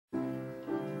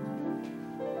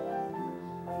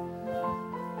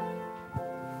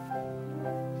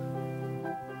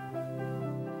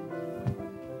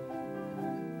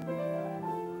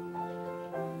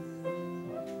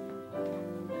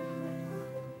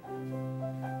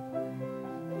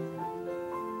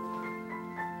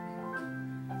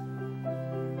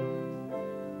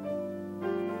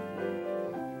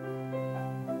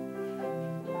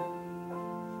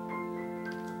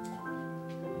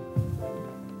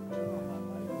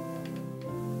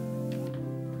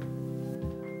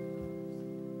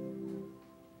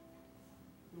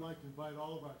invite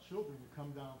all of our children to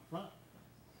come down front.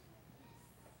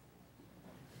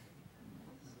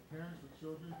 And the parents with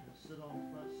children can sit on the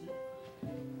front seat.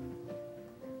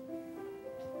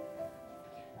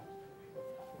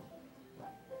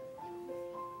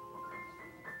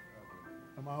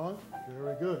 Am I on?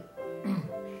 Very good.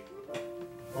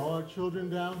 All our children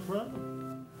down front.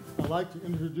 I'd like to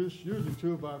introduce you to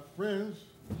two of our friends,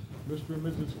 Mr. and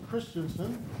Mrs.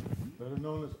 Christensen, better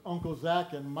known as Uncle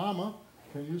Zach and Mama.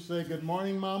 Can you say good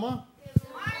morning, Mama? Good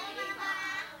morning, Mama.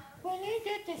 Well, you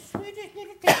got the sweetest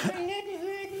little thing I never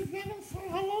heard you giving say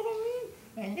hello to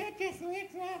me, and that just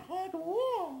makes my heart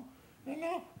warm. And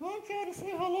I want you to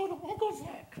say hello to Uncle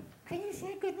Zach. Can you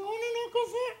say good morning, Uncle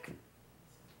Zach?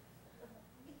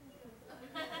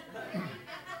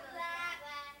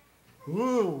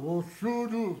 Well, I sure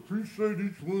do appreciate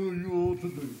each one of you all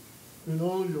today. And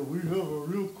all of you, we have a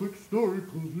real quick story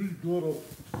because we've got a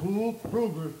full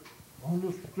program on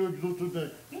the schedule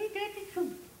today. You got the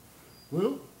truth.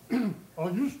 Well, I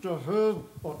used to have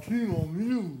a team of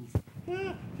mules.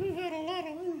 Yeah, he had a lot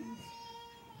of news.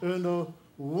 And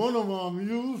one of my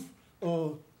mules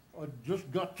I just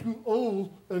got too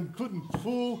old and couldn't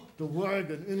pull the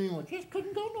wagon anymore. Just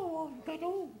couldn't go no more. Got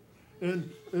old.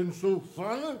 And so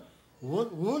finally,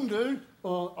 one day,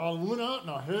 I went out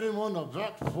and I had him on the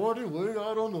back 40, way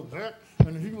out on the back,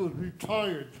 and he was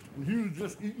retired. And he was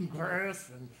just eating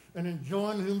grass and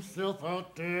enjoying himself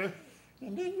out there.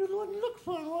 And then you wouldn't look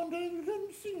for him one day and you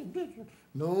didn't see him, did you?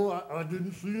 No, I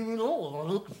didn't see him at all.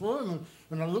 I looked for him,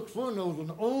 and I looked for him. There was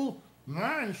an old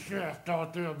mine shaft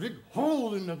out there, a big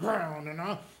hole in the ground, and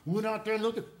I went out there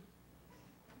looking.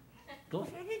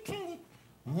 Let me tell you.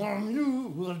 My mule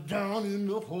was down in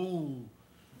the hole,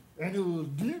 and it was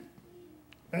deep,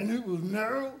 and it was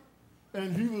narrow,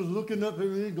 and he was looking up at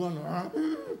me going,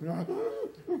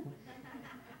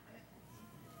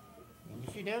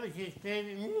 You see, that was his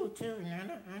favorite mule, too,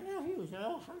 and I know he was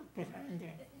all hurt behind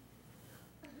that.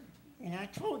 And I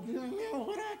told you, remember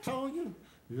what I told you?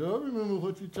 Yeah, I remember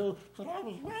what you told. But I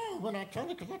was wrong when I told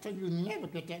you, because I told you you'd never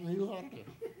get that mule out of there.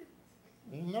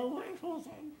 Ain't no way, Jose.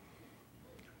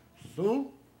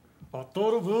 So I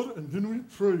thought about it, and then we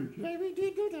prayed. Yeah, we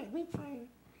did do that. We prayed.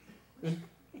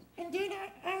 And then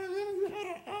I remember you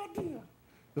had an idea.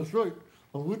 That's right.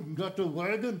 I went and got the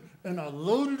wagon, and I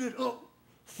loaded it up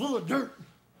full of dirt.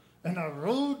 And I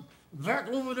rode back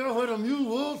over there where the mule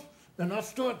was, and I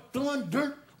started throwing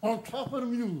dirt on top of the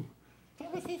mule.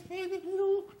 That was his favorite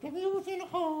mule. The mule was in a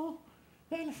hole,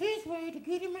 and his way to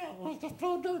get him out was to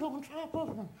throw dirt on top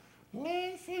of him.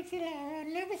 Land sakes alive, I've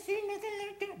never seen nothing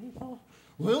like that before.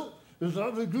 Well, as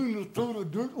I began to throw the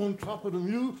dirt on top of the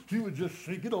mule, he would just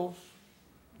shake it off,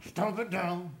 stomp it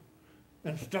down,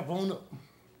 and step on up.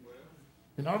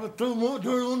 And I would throw more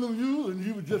dirt on the mule, and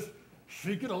he would just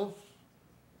shake it off,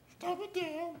 Stomp it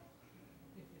down.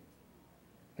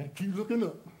 and keep looking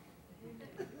up.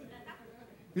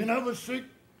 And I would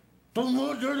throw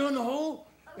more dirt on the hole,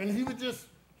 and he would just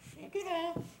Shake it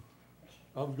off.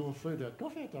 I was going to say that. Go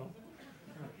ahead, though.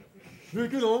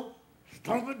 Shake it off,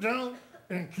 stomp it down,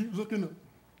 and keep looking up.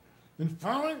 And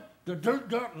finally, the dirt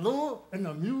got lower, and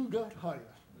the mule got higher.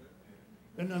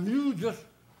 And the mule just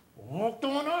walked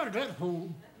on out of that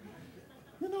hole.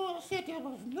 You know, I said there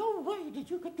was no way that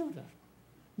you could do that.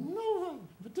 No way.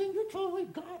 But then you told me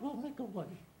God will make a way.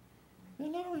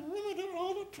 And I remember that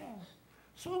all the time.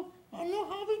 So I know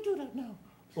how we do that now.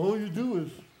 All you do is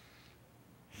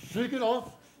shake it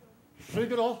off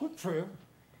with prayer,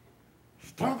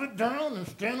 stomp it down and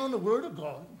stand on the word of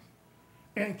God,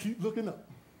 and keep looking up.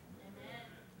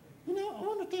 You know, I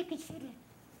wonder if they could say that.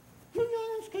 You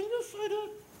youngins, can you say that?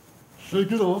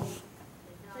 Shake it off,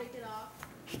 Take it off.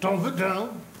 stomp it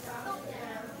down,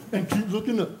 and keep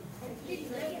looking up.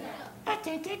 I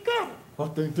think they got it. I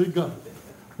think they got it.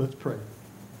 Let's pray.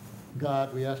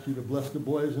 God, we ask you to bless the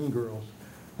boys and girls,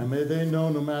 and may they know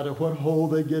no matter what hole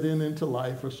they get into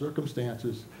life or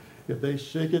circumstances, if they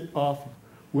shake it off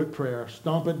with prayer,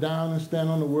 stomp it down and stand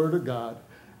on the word of God,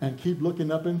 and keep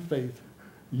looking up in faith,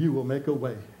 you will make a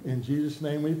way. In Jesus'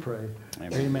 name we pray.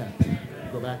 Amen.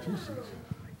 Go back to your seats.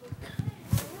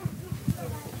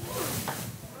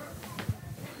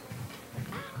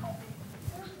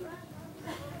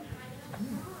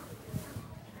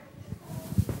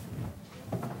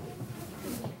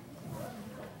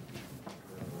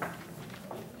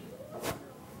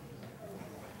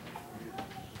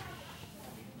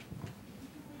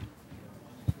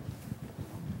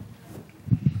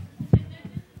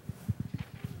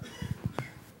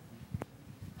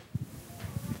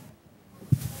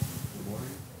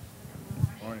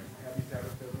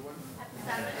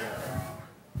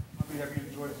 Have you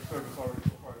enjoyed the service already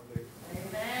so far today?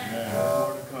 Amen.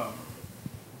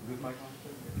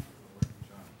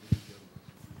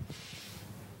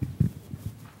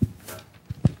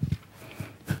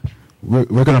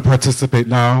 we're going to participate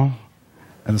now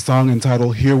in a song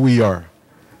entitled Here We Are.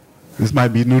 This might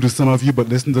be new to some of you, but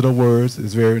listen to the words.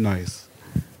 It's very nice.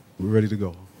 We're ready to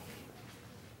go.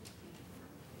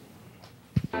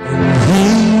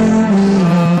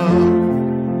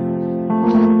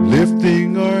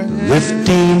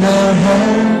 Lifting our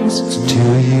hands to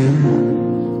you.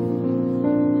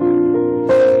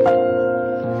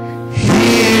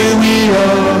 Here we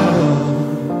are,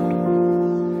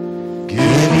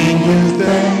 giving you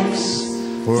thanks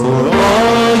for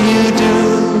all you do.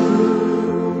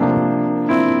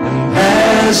 And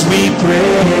as we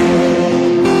pray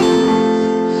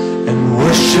and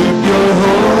worship your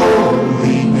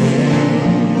holy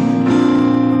name,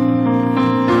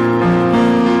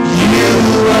 you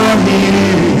are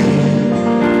here,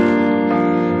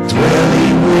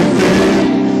 dwelling within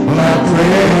my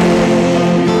prayer.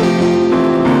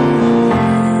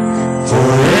 For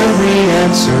every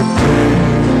answered prayer,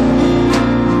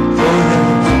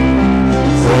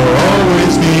 for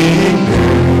always being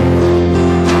there,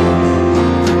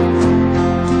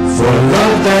 for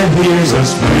love that hears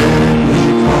us when we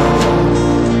call,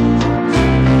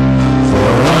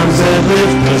 for arms that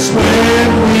lift us when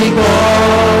we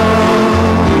fall.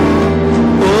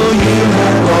 Oh, you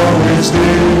have always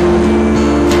been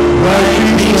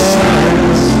right beside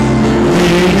us,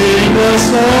 leading us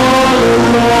all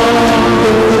along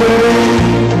the way.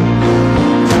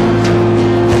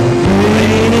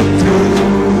 Made it through,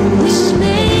 we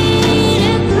made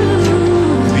it through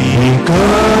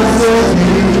because of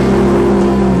you.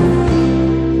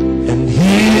 And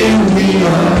here we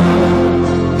are,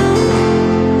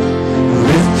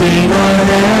 lifting our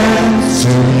hands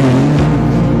to you.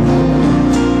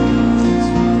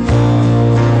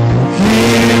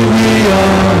 Here we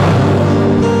are,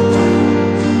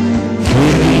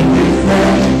 giving you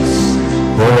thanks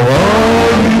for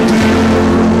all you do.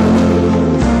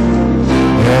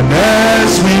 And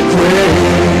as we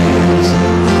praise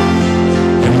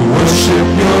and worship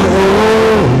your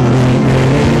holy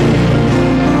name,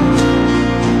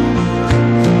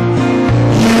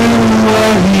 you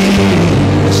are here,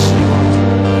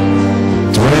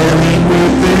 dwelling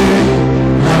within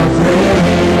our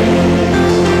praise.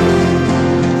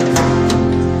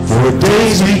 For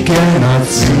days we cannot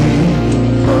see,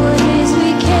 For days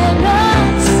we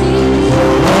cannot see, for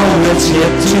all that's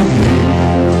yet to be,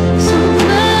 so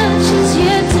much is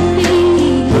yet to be.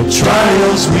 the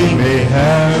trials we may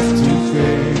have to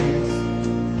face,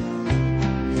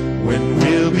 when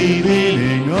we'll be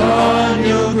leaning on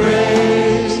your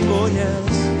grace. Oh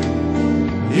yes,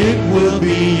 it will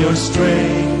be your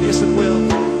strength, yes it will,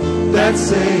 that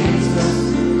saves us,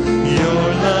 your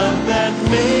love that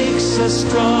makes us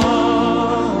strong.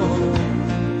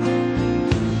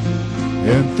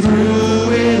 And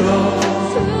through it all,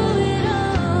 Through it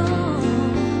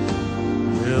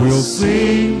all, we'll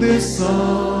sing this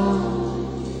song.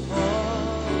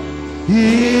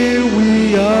 Here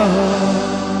we are,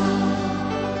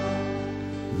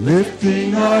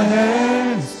 lifting our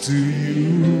hands to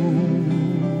you.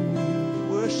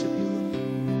 Worship you.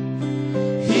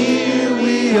 Here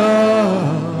we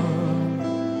are,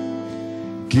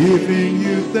 giving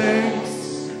you thanks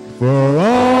for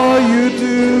all you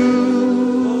do.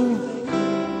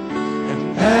 And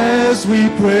as we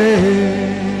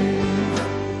pray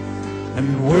and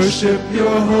worship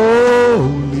your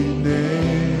holy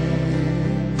name,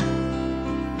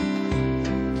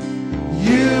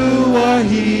 you are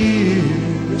here,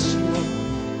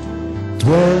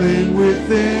 dwelling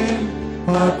within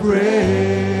our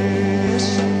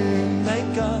praise.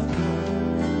 Thank God.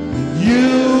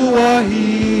 You are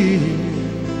here,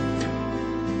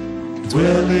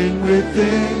 dwelling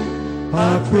within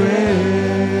our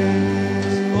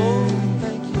praise. Oh,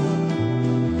 thank you, Lord.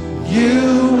 You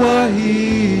are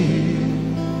here,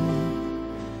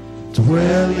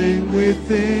 dwelling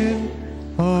within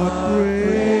our praise.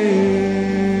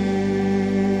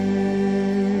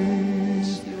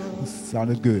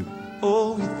 Sounded good.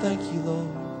 Oh, we thank you, Lord.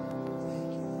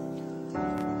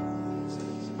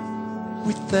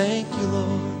 We thank you,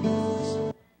 Lord.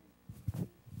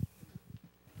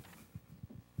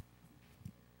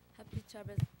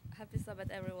 Happy Sabbath,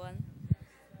 everyone.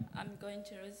 I'm going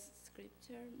to read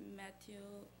scripture, Matthew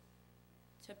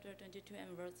chapter 22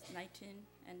 and verse 19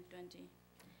 and 20.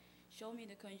 Show me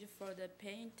the coin used for the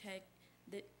paying tax.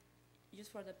 They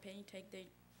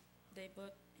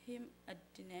brought him a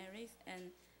denarius,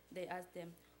 and they asked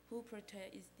them, "Who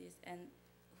protest is this, and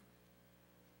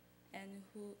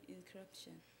who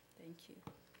inscription?" Thank you.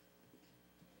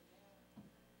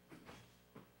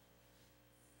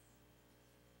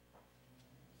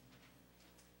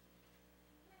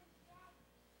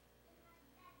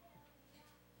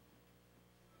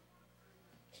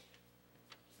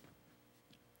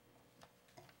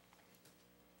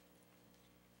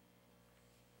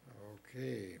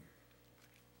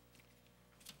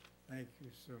 you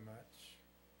so much.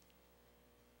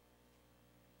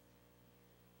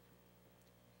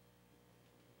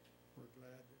 We're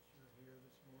glad that you're here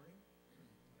this morning.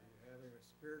 Are you having a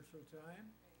spiritual time?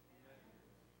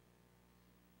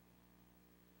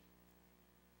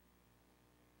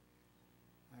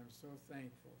 I'm so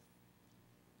thankful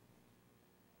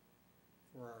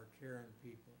for our caring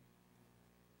people.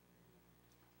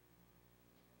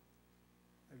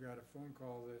 I got a phone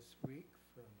call this week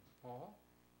from Paul.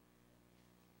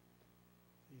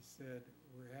 He said,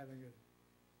 we're having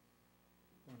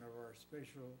one of our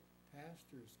special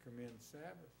pastors come in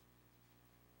Sabbath.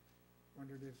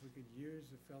 Wondered if we could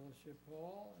use the fellowship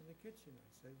hall and the kitchen.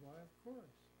 I said, why, of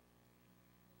course.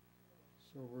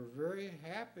 So we're very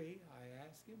happy. I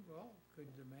asked him, well,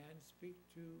 could the man speak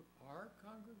to our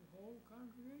whole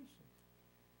congregation?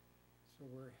 So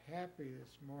we're happy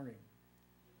this morning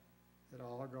that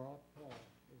Olga Paul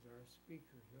is our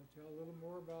speaker. He'll tell a little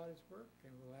more about his work,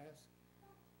 and we'll ask,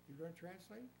 you going to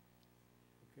translate?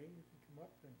 Okay, you can come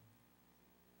up and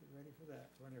get ready for that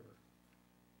whenever.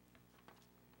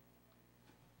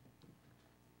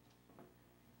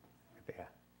 There.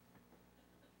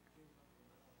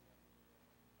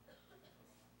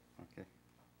 Okay.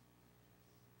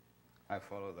 I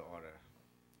follow the order.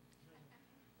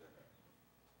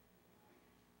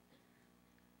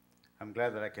 I'm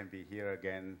glad that I can be here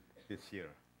again this year.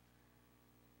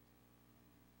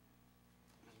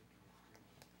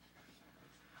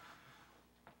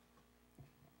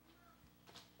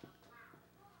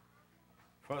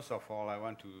 First of all, I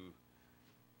want to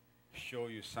show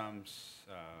you some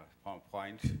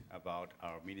points about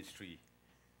our ministry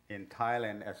in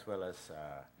Thailand as well as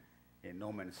in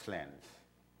No Man's Land.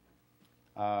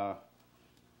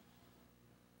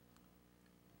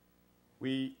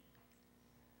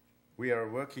 We are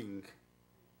working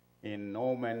in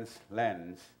No Man's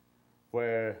Land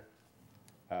where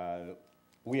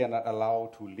we are not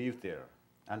allowed to live there.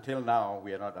 Until now,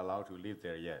 we are not allowed to live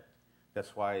there yet.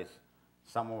 That's why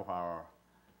some of our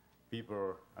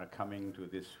people are coming to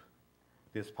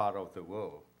this part of the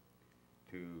world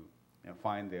to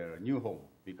find their new home,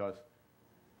 because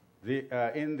they,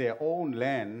 in their own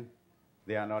land,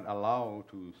 they are not allowed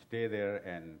to stay there,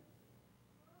 and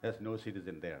there's no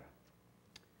citizen there.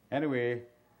 Anyway,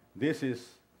 this is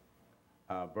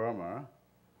Burma,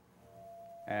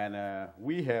 and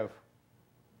we have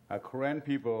Korean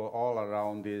people all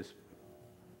around this.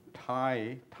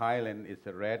 Thailand is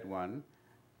the red one.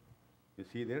 You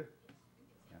see there?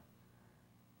 Yeah.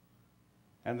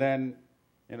 And then,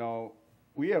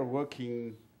 we are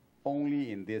working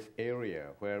only in this area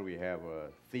where we have a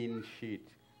thin sheet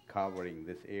covering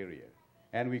this area.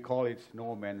 And we call it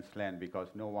No Man's Land because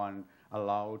no one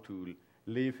allowed to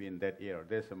live in that area.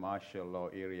 There's a martial law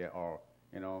area, or,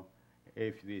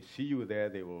 if they see you there,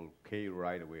 they will kill you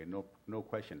right away, no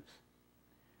questions.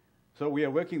 So we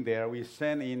are working there. We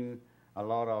send in a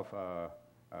lot of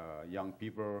young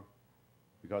people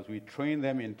because we train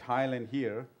them in Thailand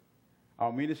here.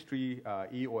 Our ministry,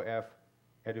 EOF,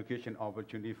 Education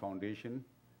Opportunity Foundation,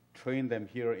 train them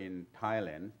here in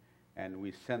Thailand, and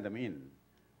we send them in.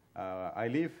 I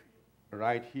live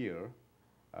right here.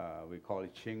 We call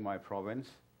it Chiang Mai province,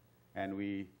 and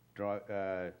we drove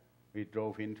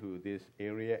into this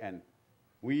area. And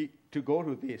to go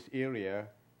to this area,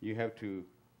 you have to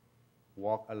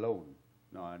walk alone.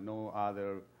 No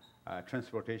other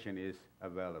transportation is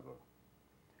available.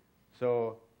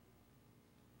 So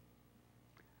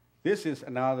this is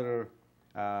another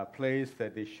place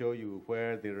that they show you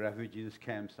where the refugees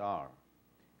camps are.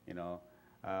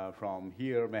 From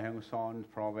here, Mae Hong Son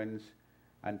province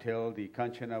until the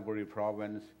Kanchanaburi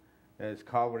province is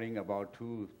covering about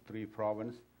 2-3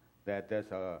 provinces. That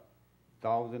there's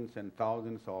thousands and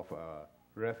thousands of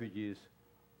refugees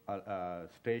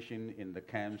stationed in the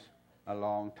camps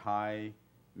along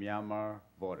Thai-Myanmar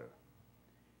border.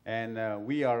 And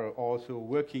we are also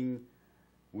working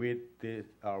with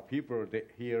our people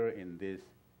here in this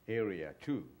area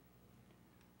too.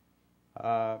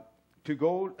 To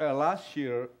go last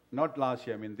year, not last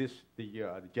year, I mean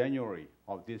January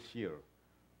of this year,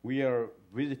 we are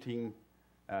visiting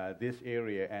this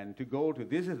area, and to go to,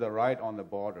 this is right on the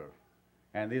border.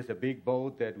 And this is a big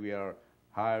boat that we are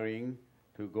hiring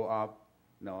to go up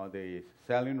the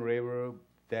Salin River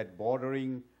that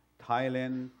bordering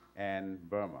Thailand and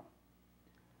Burma.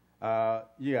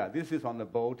 This is on the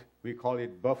boat. We call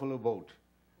it Buffalo Boat.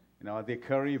 They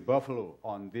carry buffalo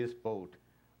on this boat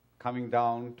coming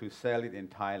down to sell it in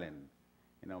Thailand.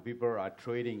 People are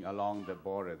trading along the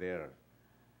border there.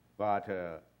 But,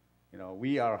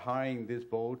 we are hiring this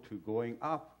boat to going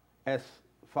up as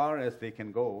far as they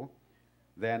can go.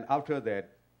 Then after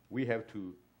that, we have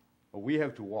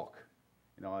to walk.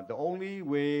 You know, the only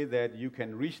way that you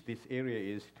can reach this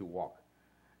area is to walk.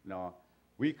 You know,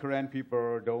 we Korean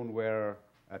people don't wear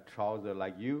a trouser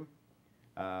like you,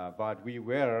 but we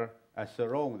wear a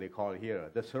sarong, they call it here.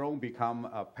 The sarong become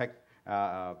a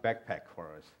backpack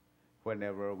for us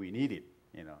whenever we need it.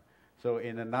 You know, so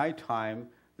in the nighttime,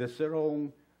 the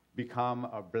sarong become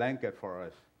a blanket for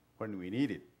us when we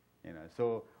need it. You know,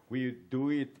 so we do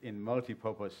it in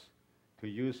multi-purpose to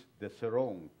use the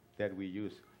sarong that we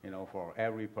use, you know, for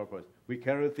every purpose. We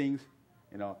carry things,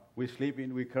 you know, we sleep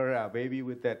in, we carry our baby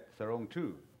with that sarong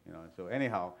too, you know. So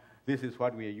anyhow, this is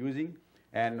what we are using.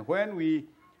 And when we,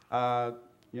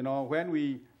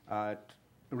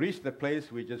 reach the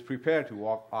place, we just prepare to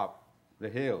walk up the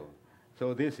hill.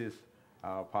 So this is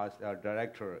our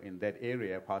director in that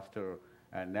area, Pastor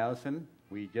Nelson.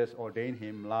 We just ordained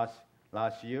him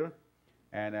last year,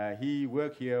 and he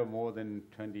worked here more than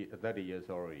 30 years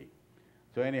already.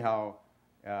 So anyhow,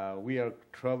 we are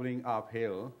traveling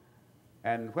uphill,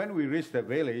 and when we reach the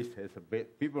village, there's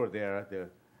people there.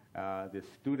 The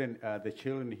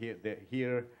children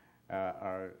here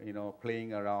are, you know,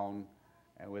 playing around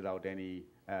without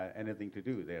anything to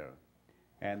do there.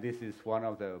 And this is one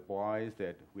of the boys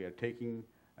that we are taking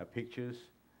pictures,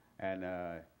 and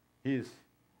he's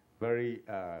very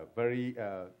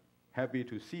happy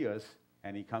to see us,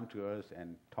 and he come to us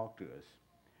and talk to us.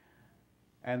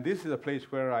 And this is a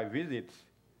place where I visit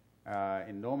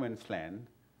in no man's land,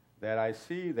 that I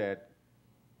see that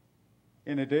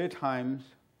in the daytimes,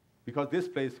 because this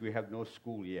place we have no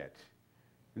school yet.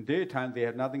 In daytime they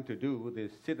have nothing to do. They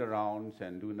sit around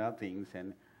and do nothing,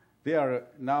 and they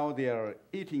are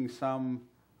eating some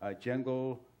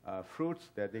jungle fruits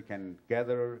that they can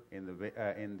gather in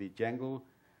the jungle.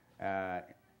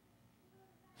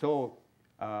 So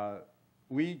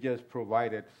we just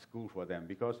provided school for them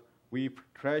because we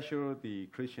treasure the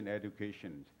Christian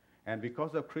education. And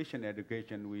because of Christian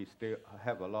education, we still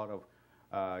have a lot of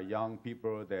young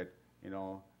people that, you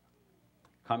know,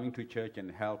 coming to church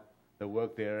and help the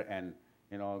work there, and,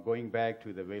 you know, going back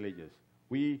to the villages.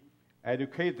 We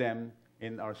educate them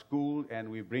in our school, and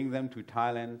we bring them to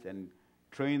Thailand and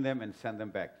train them and send them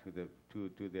back to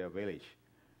their village.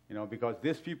 You know, because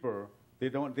these people, they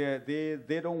don't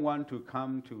want to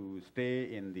come to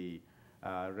stay in the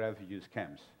refugees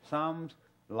camps. Some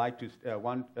like to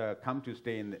come to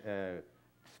stay in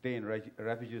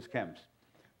refugees camps,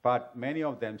 but many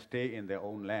of them stay in their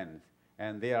own lands,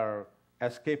 and they are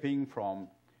escaping from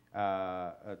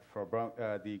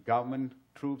the government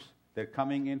troops. They're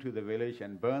coming into the village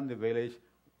and burn the village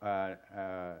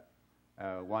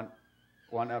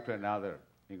one after another.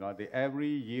 You know, every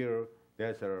year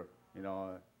there's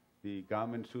the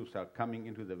government troops are coming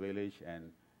into the village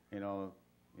and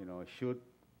shoot,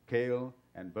 kill,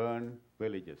 and burn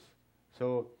villages.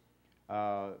 So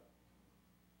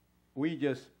we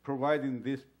just providing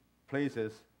these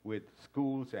places with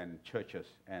schools and churches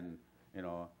and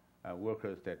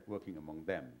workers that working among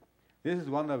them. This is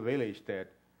one of the village that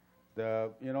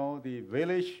the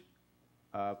village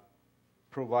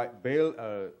build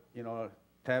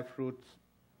taproot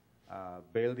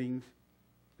buildings.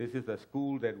 This is the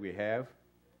school that we have,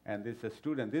 and this is a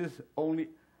student. This is only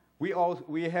we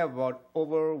have about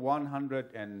over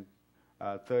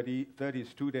 130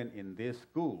 students in this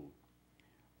school,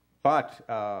 but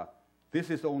this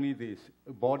is only this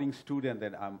boarding student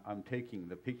that I'm taking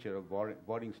the picture of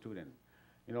boarding student.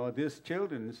 You know, these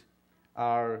children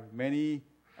are many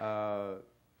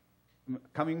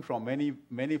coming from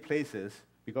many places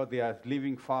because they are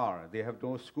living far. They have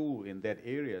no school in that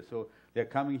area, so they're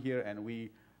coming here, and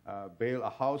we build a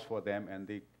house for them, and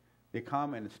they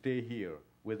come and stay here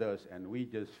with us, and we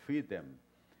just feed them.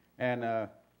 And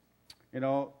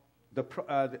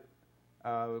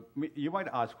you might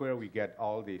ask where we get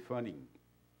all the funding.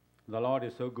 The Lord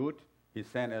is so good; He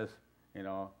sent us,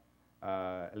 a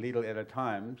little at a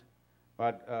time.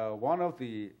 But one of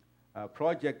the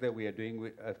projects that we are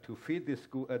doing to feed this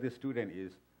student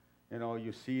is,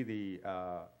 you see the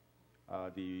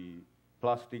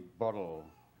plastic bottle,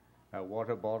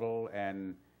 water bottle,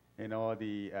 and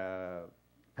the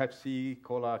Pepsi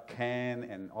Cola can,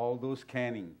 and all those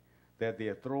canning that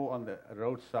they throw on the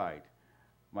roadside.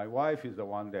 My wife is the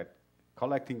one that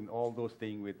collecting all those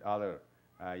things with other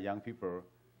young people,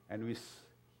 and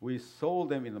we sold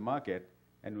them in the market,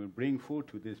 and we bring food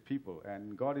to these people.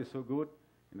 And God is so good,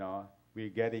 we're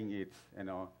getting it,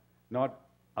 not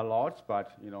a lot,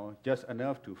 but just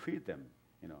enough to feed them.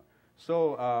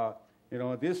 So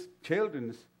these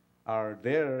children are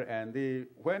there, and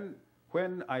when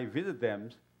I visit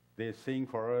them, they sing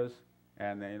for us,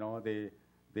 and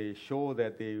they show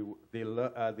that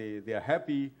they are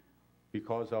happy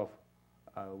because of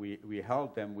we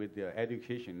help them with their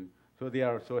education, so they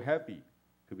are so happy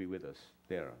to be with us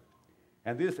there.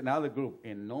 And this is another group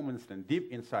in Normansland,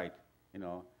 deep inside, you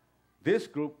know. This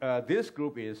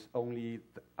group is only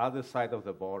the other side of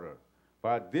the border,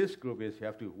 but this group is you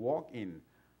have to walk in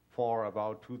for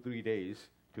about 2-3 days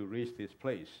to reach this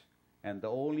place, and the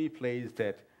only place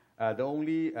that the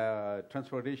only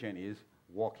transportation is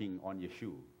walking on your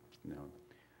shoe, you know.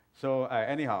 So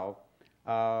anyhow,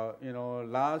 you know,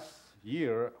 last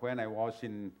year when I was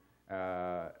in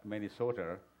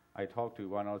Minnesota, I talked to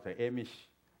one of the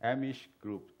Amish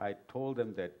group. I told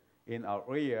them that in our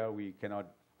area we cannot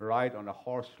ride on a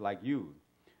horse like you.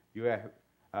 You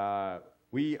have,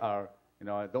 we are, you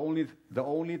know, the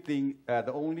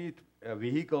only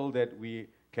vehicle that we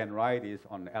can ride is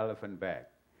on elephant back,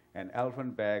 and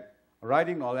elephant back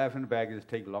riding on elephant back is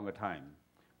take longer time.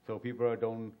 So people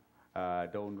don't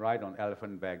ride on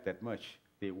elephant back that much.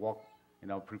 They walk, you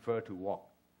know, prefer to walk.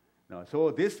 You know,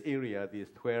 so this area is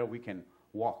where we can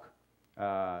walk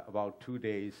about 2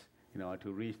 days, you know,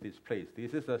 to reach this place.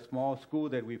 This is a small school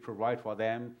that we provide for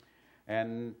them,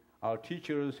 and our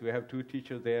teachers. We have 2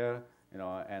 teachers there, you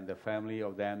know, and the family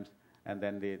of them. And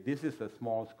then this is a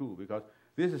small school because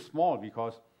this is small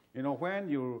because, you know, when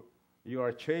you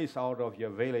are chased out of your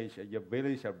village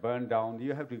are burned down.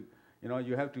 You have to, you know,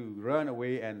 you have to run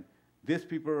away, and these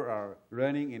people are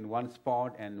running in one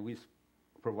spot, and we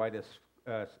provide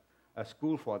a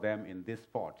school for them in this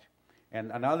spot.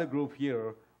 And another group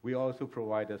here, we also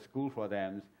provide a school for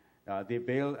them. They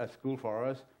build a school for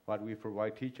us, but we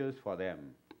provide teachers for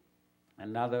them.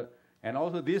 And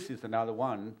also this is another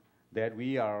one that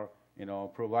we are, you know,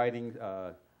 providing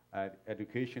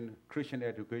education, Christian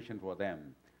education for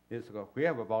them. We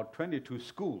have about 22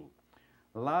 schools.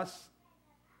 Last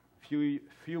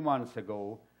few months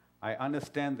ago, I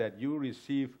understand that you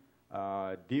receive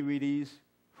DVDs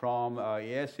from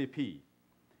ASCP,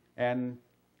 and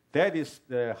that is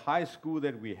the high school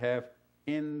that we have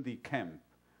in the camp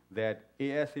that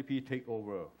ASCP take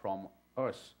over from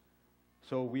us.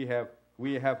 So we have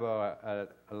a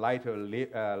lighter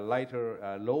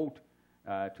load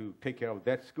to take care of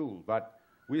that school, but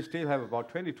we still have about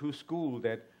 22 schools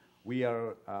that we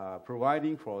are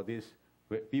providing for these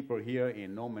people here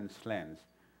in No Man's Land.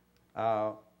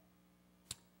 Yeah,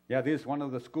 this is one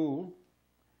of the schools,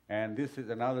 and this is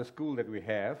another school that we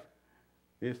have.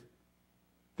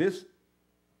 This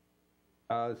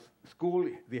school,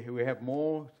 we have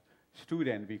more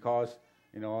students because,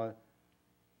 you know,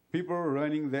 people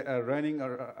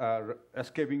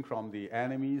escaping from the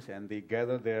enemies, and they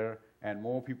gather there, and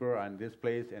more people are in this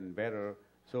place and better.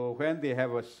 So when they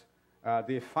have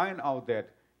they find out that,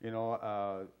 you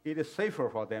know, it is safer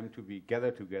for them to be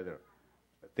gathered together.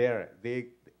 There,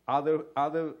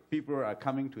 other people are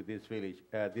coming to this village,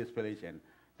 and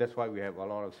that's why we have a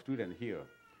lot of students here.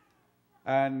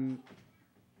 And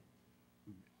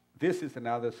this is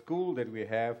another school that we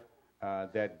have,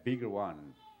 that bigger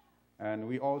one. And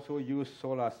we also use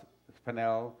solar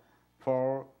panel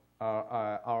for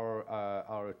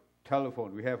our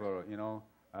telephone. We have a, you know,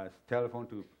 a telephone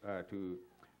to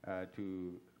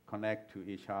connect to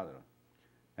each other.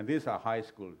 And these are high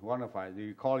school. One of us,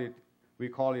 we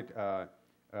call it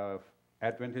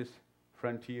Adventist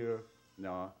Frontier, you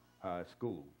know,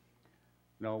 School.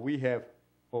 Now we have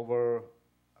over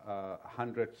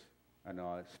 100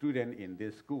 students in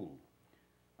this school.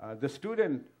 The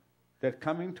student that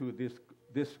coming to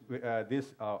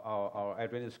our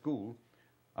Adventist school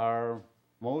are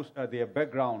their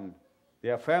background,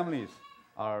 their families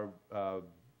are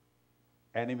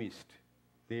animist.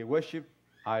 They worship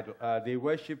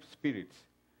spirits,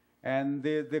 and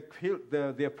their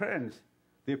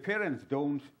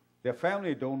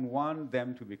family don't want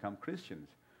them to become Christians.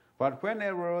 But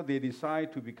whenever they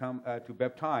decide to become to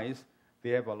baptize,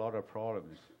 they have a lot of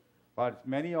problems. But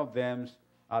many of them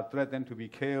are threatened to be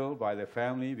killed by their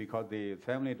family because the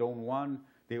family don't want,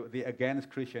 they against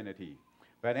Christianity.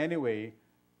 But anyway,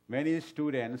 many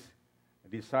students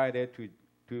decided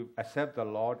to accept the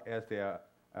Lord as their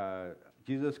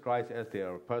Jesus Christ as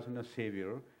their personal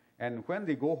Savior. And when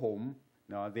they go home,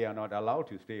 no, they are not allowed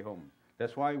to stay home.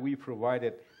 That's why we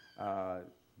provided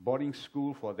boarding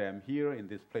school for them here in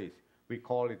this place. We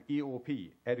call it EOP,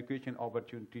 Education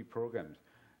Opportunity Programs.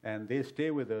 And they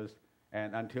stay with us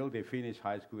and until they finish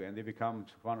high school, and they become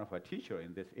one of our teachers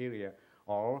in this area,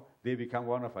 or they become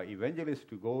one of our evangelists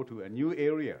to go to a new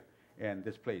area in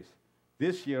this place.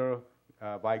 This year,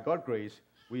 by God's grace,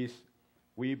 we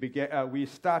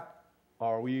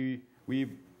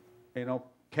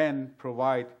can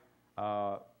provide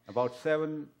about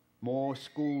more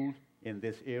schools in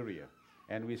this area.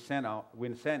 And we sent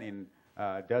in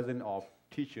a dozen of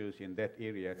teachers in that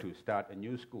area to start a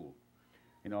new school.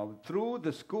 Through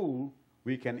the school,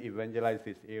 we can evangelize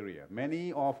this area.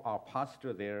 Many of our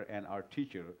pastors there and our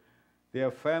teacher,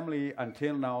 their family,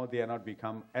 until now, they are not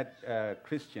become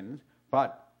Christians,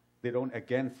 but they don't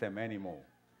against them anymore.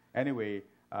 Anyway,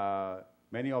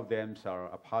 many of them are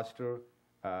a pastor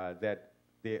that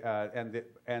they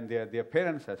and their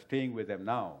parents are staying with them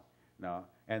now,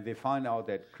 and they find out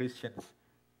that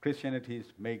Christianity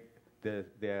make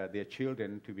their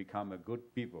children to become a good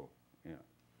people.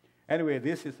 Anyway,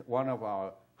 this is one of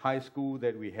our high school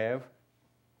that we have.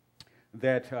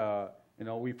 That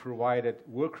we provided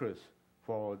workers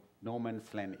for no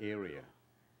man's land area,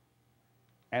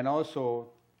 and also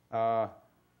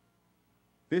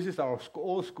this is our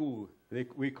old school.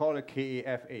 We call it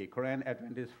KAFA, Korean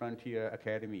Adventist Frontier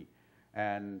Academy,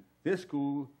 and this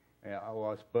school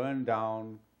was burned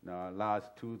down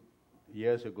last 2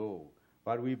 years ago.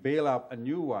 But we built up a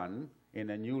new one in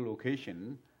a new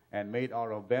location and made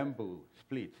out of bamboo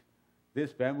split.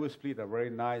 This bamboo split are very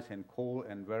nice and cold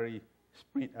and very,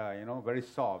 very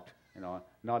soft.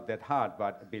 Not that hard,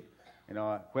 but a bit.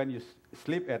 When you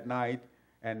sleep at night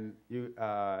and you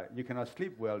cannot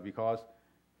sleep well because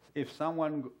if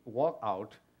someone walk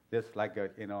out, there's like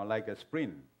a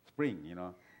spring.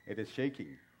 It is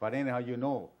shaking. But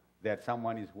anyhow, that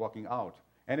someone is walking out.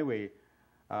 Anyway,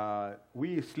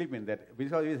 we sleep in that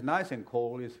because it's nice and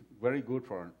cold. It's very good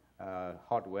for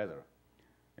hot weather,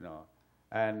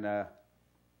 And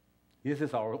this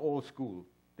is our old school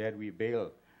that we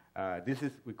built.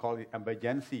 We call it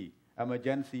emergency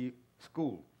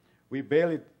school. We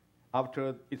built it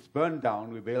after it's burned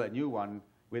down. We built a new one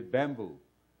with bamboo,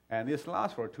 and this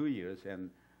lasts for 2 years. And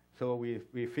so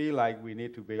we feel like we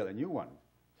need to build a new one.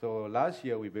 So last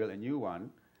year we built a new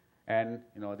one, and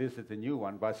this is the new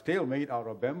one, but still made out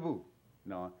of bamboo.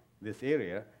 This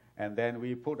area, and then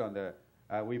we put on the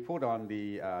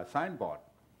signboard.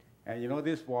 And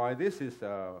this boy, this is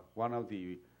one of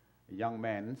the young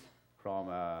men from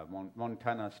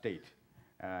Montana State.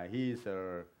 He is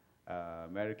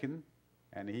American,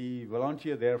 and he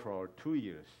volunteered there for 2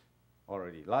 years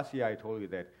already. Last year I told you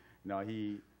that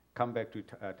he come back to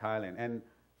Thailand, and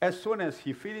as soon as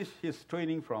he finished his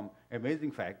training from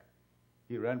Amazing Fact,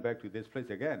 he ran back to this place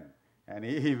again, and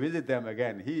he visited them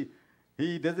again.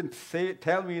 He doesn't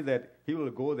tell me that he will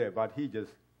go there, but he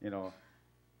just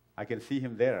I can see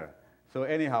him there. So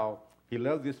anyhow, he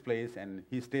loved this place, and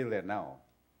he's still there now.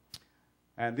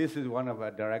 And this is one of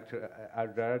our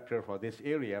director for this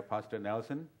area, Pastor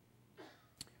Nelson.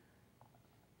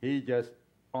 He just,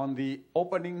 on the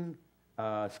opening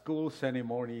school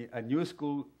ceremony,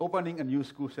 opening a new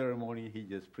school ceremony, he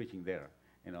just preaching there,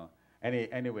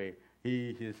 Anyway, he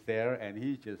is there, and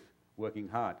he's just working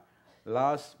hard.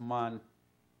 Last 2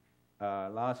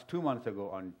 months ago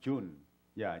on June,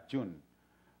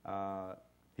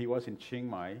 he was in Chiang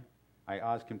Mai. I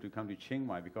asked him to come to Chiang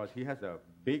Mai because he has a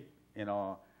big,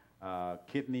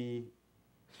 kidney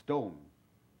stone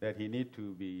that he need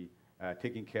to be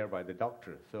taken care by the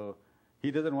doctor. So he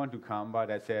doesn't want to come,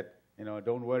 but I said,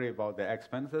 don't worry about the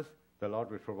expenses. The Lord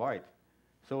will provide.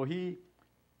 So he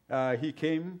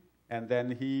came, and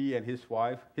then he and his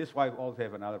wife also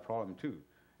have another problem too.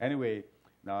 Anyway,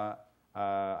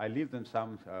 I leave them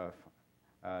some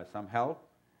help,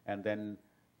 and then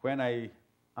when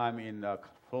I'm in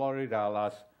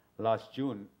Florida last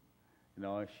June,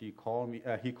 he called me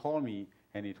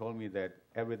and he told me that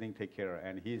everything take care of,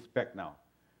 and he's back now.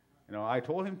 I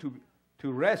told him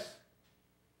to rest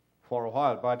for a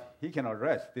while, but he cannot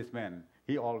rest. This man,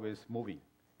 he always moving.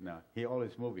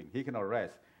 He cannot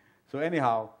rest. So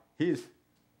anyhow, he's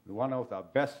one of the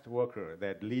best worker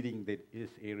that leading this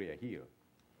area here.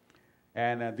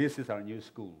 And this is our new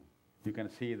school. You can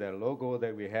see the logo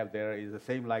that we have there is the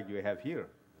same like you have here.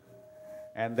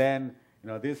 And then,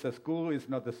 this school is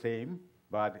not the same,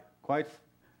 but quite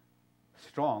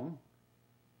strong,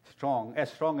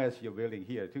 as strong as your building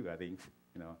here too, I think.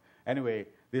 Anyway,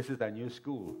 this is our new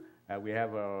school. We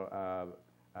have a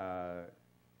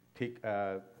thick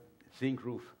zinc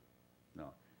roof.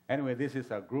 Anyway, this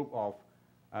is a group of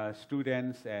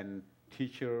students and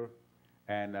teacher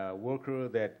and worker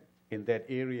that in that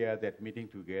area that meeting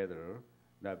together.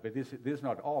 But this is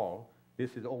not all.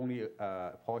 This is only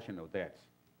a portion of that.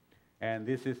 And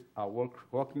this is our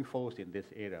working force in this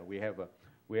area. We have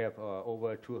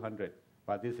over 200,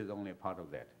 but this is only a part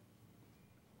of that.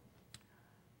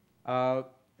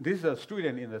 This is a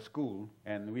student in the school,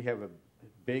 and we have a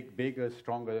bigger,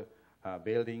 stronger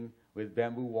building with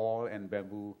bamboo wall and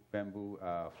bamboo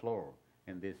floor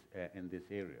in this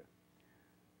area.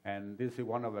 And this is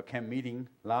one of the camp meeting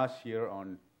last year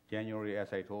on January,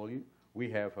 as I told you.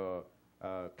 We have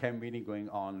a camp meeting going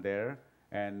on there.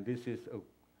 And this is,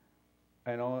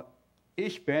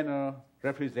 each banner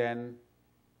represents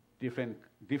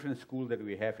different schools that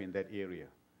we have in that area.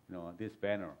 This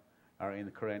banner are in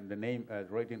Quran, the name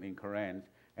written in Quran,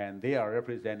 and they are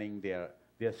representing their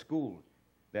school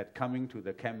that coming to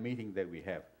the camp meeting that we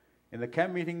have. In the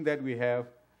camp meeting that we have,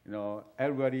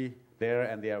 everybody there,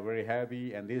 and they are very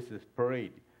happy, and this is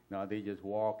parade. They just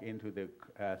walk into the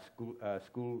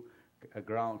school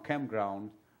campground.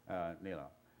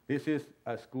 This is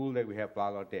a school that we have,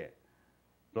 Blalote.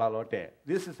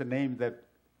 This is the name that,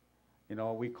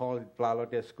 we call it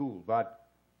Blalote School, but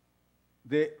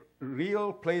the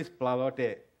real place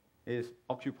Blalote is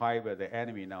occupied by the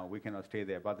enemy now. We cannot stay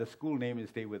there, but the school name is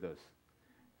stay with us.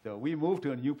 So we moved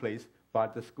to a new place,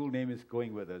 but the school name is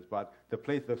going with us. But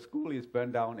the school is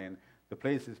burned down, and the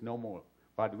place is no more.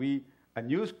 But a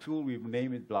new school, we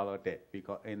name it Blalote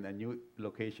because in a new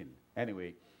location.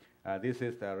 Anyway, this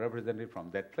is the representative from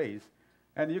that place,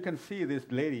 and you can see these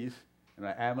ladies.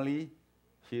 Emily,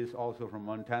 she is also from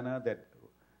Montana.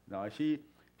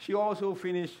 She also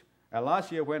finished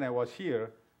last year when I was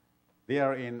here. They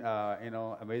are in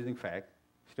amazing fact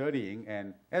studying,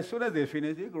 and as soon as they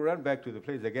finish, they go run back to the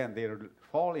place again. They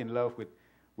fall in love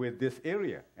with this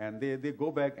area, and they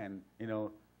go back and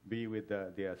be with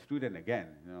their student again.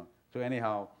 So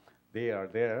anyhow, they are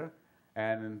there,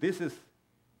 and this is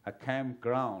a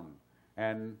campground,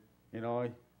 and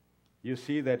you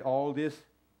see that all this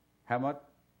hammock.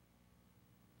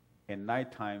 In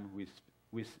nighttime,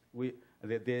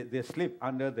 they sleep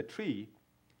under the tree,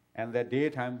 and the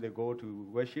daytime they go to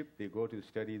worship. They go to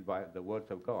study by the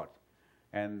words of God,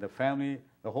 and the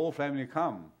whole family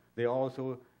come. They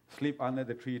also sleep under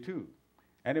the tree too.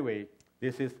 Anyway,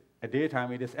 this is a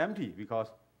daytime. It is empty because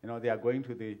they are going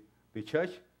to the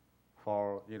church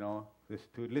for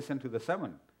to listen to the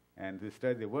sermon and to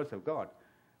study the words of God.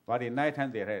 But in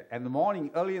nighttime they are. And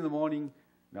early in the morning,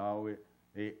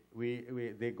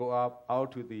 they go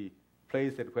out to the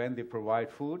place that when they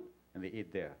provide food and they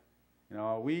eat there.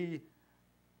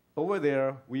 Over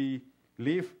there we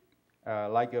live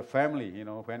like a family.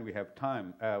 When we have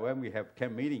time, when we have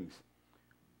camp meetings,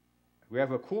 we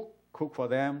have a cook for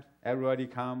them. Everybody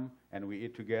come and we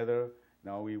eat together.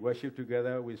 We worship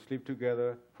together. We sleep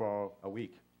together for a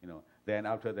week. Then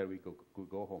after that we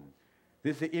go home.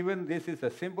 This is a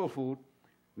simple food,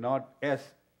 not as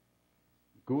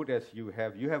good as you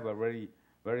have. You have a very,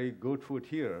 very good food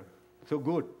here. So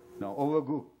good, over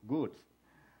good.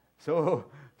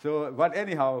 But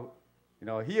anyhow,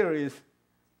 here is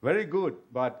very good,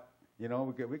 but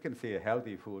we can say a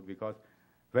healthy food because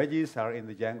veggies are in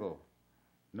the jungle,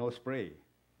 no spray.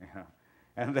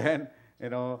 And then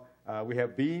we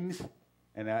have beans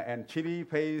and chili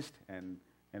paste, and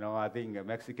I think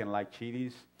Mexican like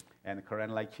chilies and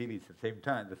Korean like chilies at the same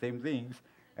time, the same things.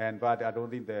 But I don't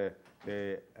think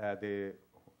the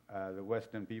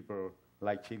Western people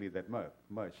like chili that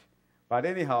much. But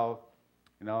anyhow,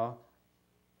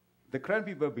 the Korean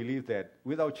people believe that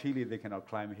without chili they cannot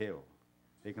climb hill,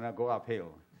 they cannot go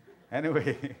uphill.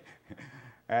 Anyway,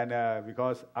 and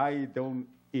because I don't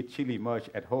eat chili much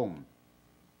at home,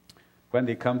 when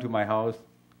they come to my house,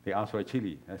 they ask for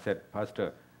chili. I said,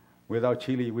 Pastor, without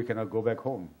chili we cannot go back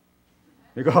home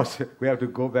because we have to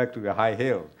go back to the high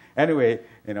hill. Anyway,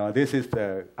 this is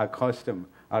our custom,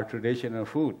 our traditional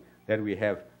food that we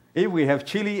have. If we have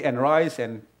chili and rice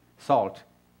and salt,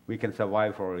 we can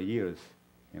survive for years.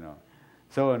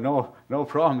 So no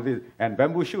problem. And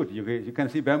bamboo shoot, you can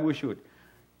see bamboo shoot.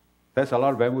 There's a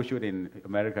lot of bamboo shoot in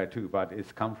America too, but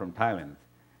it's come from Thailand.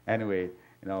 Anyway,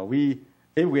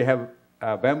 if we have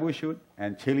bamboo shoot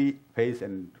and chili paste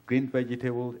and green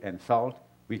vegetables and salt,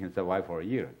 we can survive for a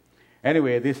year.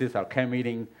 Anyway, this is our camp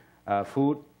meeting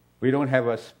food. We don't have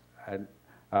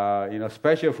a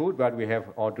special food, but we have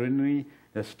ordinary,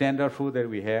 the standard food that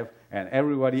we have, and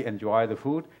everybody enjoy the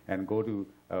food and go to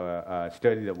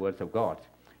study the words of God.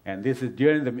 And this is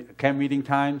during the camp meeting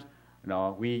times.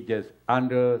 We just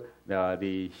under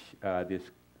the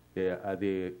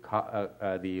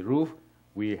roof,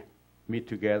 we meet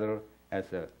together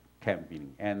as a camp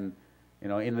meeting. And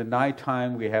in the night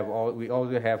time, we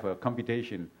also have a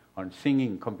competition on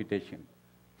singing competition.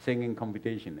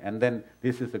 And then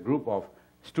this is a group of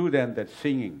students that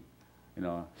singing.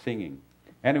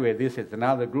 Anyway, this is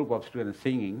another group of students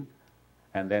singing,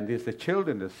 and then this is the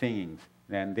children that singing,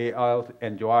 and they all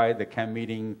enjoy the camp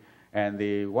meeting, and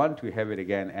they want to have it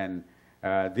again. And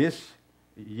this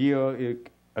year,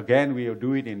 again, we will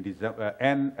do it in December,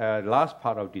 and last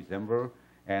part of December,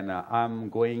 and I'm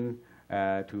going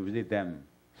to visit them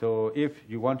So if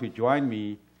you want to join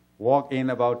me, walk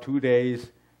in about 2 days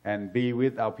and be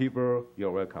with our people, you're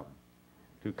welcome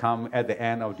to come at the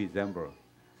end of December.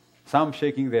 Some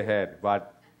shaking their head,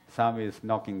 but some is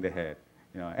knocking their head.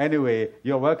 Anyway,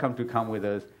 you're welcome to come with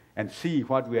us and see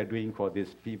what we are doing for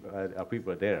these people, our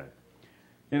people there.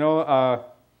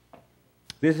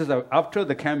 This is after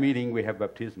the camp meeting, we have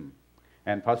baptism,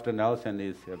 and Pastor Nelson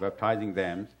is baptizing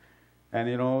them.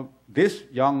 And this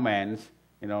young man,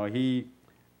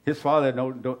 his father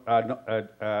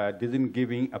didn't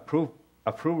giving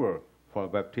approval for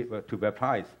to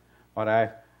baptize, but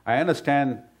I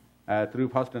understand through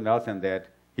Pastor Nelson that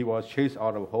he was chased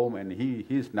out of home, and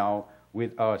he's now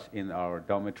with us in our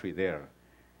dormitory there.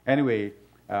 Anyway,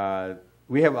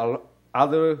 we have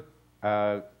other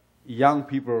young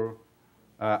people,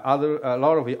 a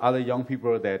lot of other young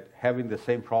people that having the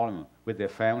same problem with their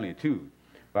family too.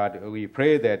 But we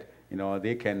pray that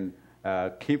they can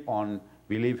keep on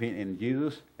believing in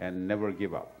Jesus and never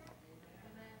give up.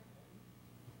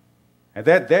 And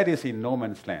that is in no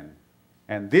man's land.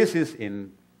 And this is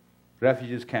in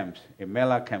refugees camps, in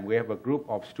Mela camp. We have a group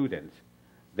of students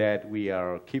that we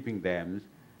are keeping them.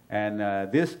 And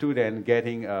this student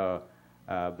getting a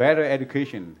better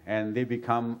education, and they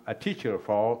become a teacher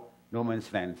for No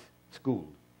Man's Land school.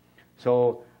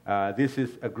 So this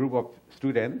is a group of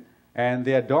students, and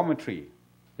their dormitory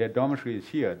is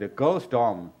here. The girls'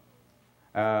 dorm.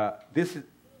 This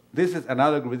is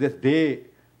another group. This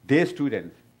day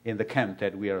students in the camp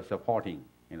that we are supporting.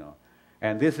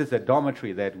 And this is a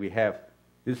dormitory that we have.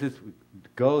 This is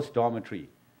girls' dormitory.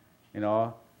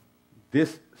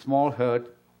 This small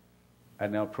hut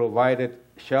and provided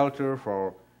shelter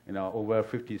for over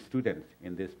 50 students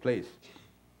in this place.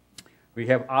 We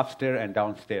have upstairs and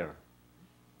downstairs.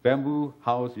 Bamboo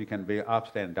house, you can build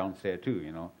upstairs and downstairs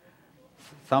too.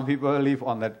 Some people live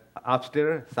on the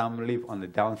upstairs, some live on the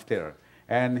downstairs,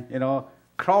 and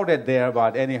crowded there.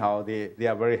 But anyhow, they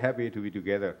are very happy to be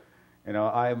together.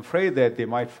 I am afraid that they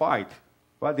might fight,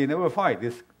 but they never fight.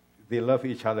 They love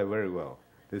each other very well.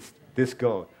 This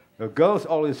girl, the girls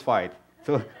always fight.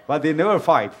 So, but they never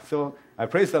fight. So I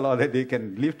praise the Lord that they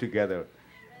can live together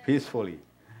peacefully.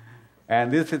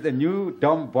 And this is a new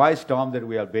boys' dorm that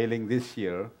we are building this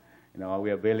year.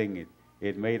 We are building it.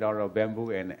 It made out of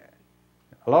bamboo, and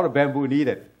a lot of bamboo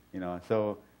needed.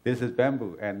 So this is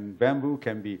bamboo, and bamboo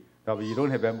can be. Probably you don't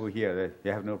have bamboo here.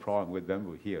 You have no problem with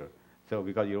bamboo here. So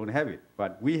because you don't have it,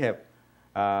 but we have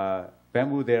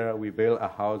bamboo there. We build a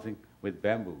housing with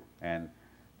bamboo, and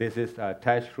this is a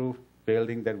thatched roof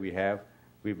building that we have.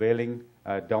 We're building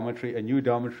a dormitory, a new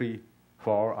dormitory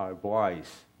for our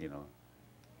boys.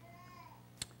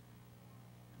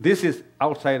 This is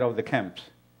outside of the camps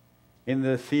in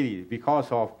the city.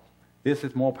 Because of this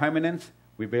is more permanent,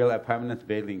 we build a permanent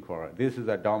building for it. This is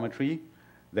a dormitory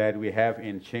that we have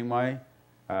in Chiang Mai,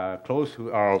 close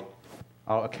to our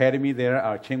academy there,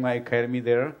 our Chiang Mai Academy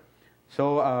there.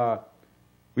 So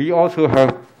we also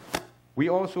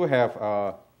have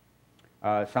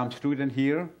some students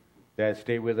here that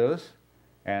stay with us,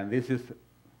 and this is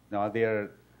now they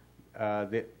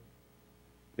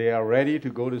are ready to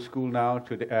go to school now.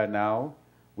 Now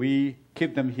we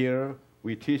keep them here.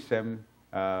 We teach them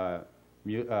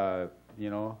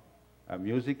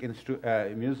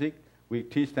music. We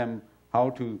teach them how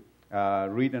to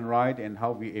read and write, and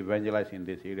how we evangelize in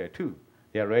this area too.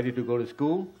 They are ready to go to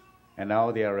school, and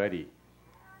now they are ready.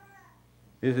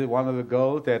 This is one of the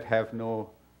girls that have no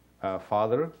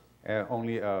father,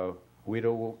 only a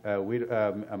widow,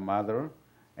 a mother,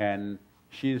 and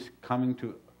she's coming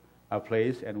to a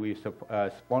place, and we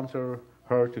sponsor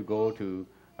her to go to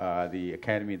the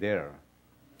academy there.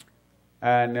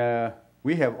 And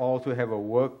we have also have a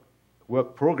work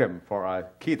program for our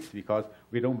kids, because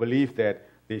we don't believe that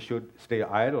they should stay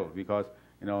idle, because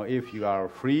if you are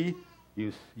free,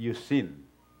 you sin.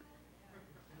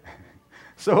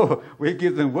 So we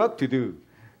give them work to do.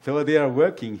 So they are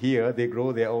working here. They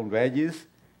grow their own veggies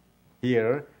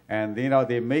here, and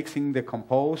they're mixing the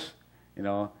compost,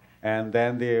 and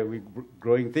then we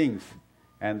growing things,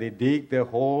 and they dig the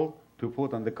hole to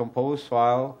put on the compost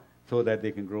soil so that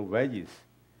they can grow veggies,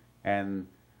 and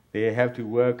they have to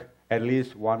work at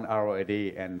least 1 hour a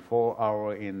day and 4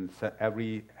 hours in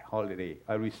every holiday,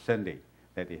 every Sunday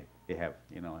that they have,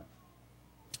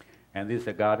 And this is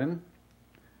a garden,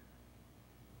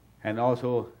 and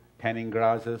also tending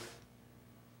grasses.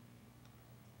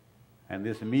 And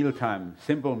this meal time,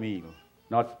 simple meal,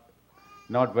 not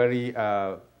very,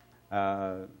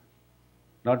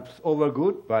 not over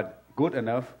good, but good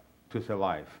enough to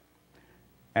survive.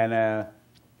 And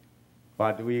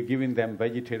but we're giving them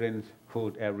vegetarian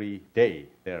food every day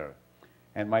there.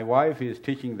 And my wife is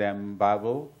teaching them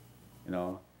Bible,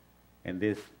 in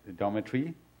this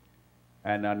dormitory.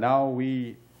 And now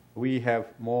we have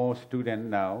more students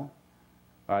now.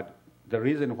 But the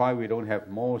reason why we don't have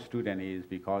more students is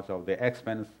because of the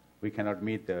expense. We cannot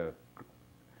meet the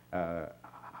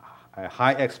a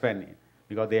high expense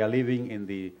because they are living in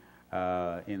the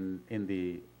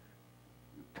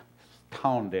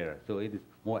town there, so it is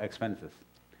more expenses.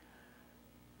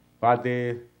 But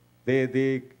they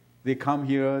come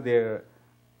here.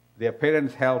 Their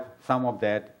parents help some of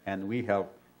that, and we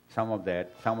help some of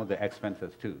that, some of the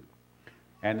expenses too.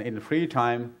 And in free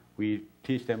time, we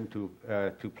teach them to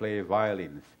play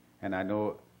violins. And I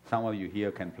know some of you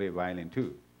here can play violin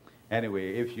too.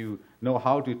 Anyway, if you know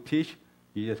how to teach,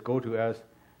 you just go to us,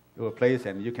 to a place,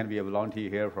 and you can be a volunteer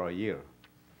here for a year.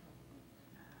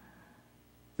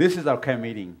 This is our camp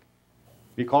meeting.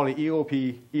 We call it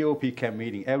EOP camp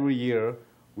meeting. Every year,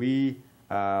 we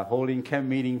holding camp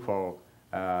meeting for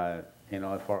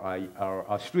for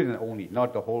our student only,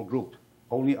 not the whole group.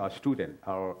 Only our student,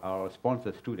 our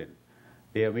sponsor student.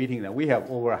 They are meeting. We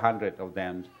have over 100 of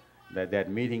them that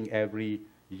meeting every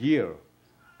year.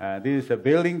 This is a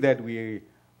building that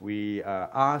we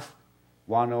asked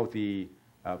one of the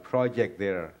project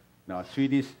there,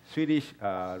 Swedish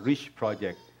Rich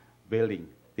project building.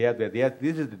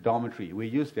 This is the dormitory. We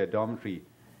use their dormitory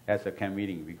as a camp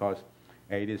meeting because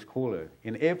it is cooler.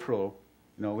 In April,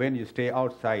 when you stay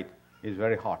outside, it's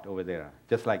very hot over there,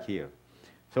 just like here.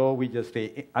 So we just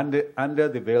stay under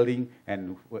the building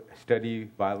and study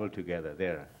Bible together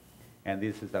there. And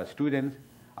this is our students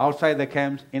outside the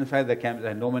camps, inside the camps,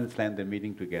 and no man's land. They're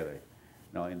meeting together,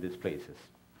 in these places.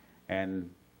 And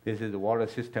this is the water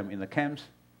system in the camps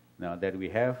that we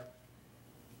have.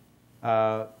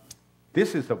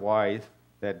 This is the boys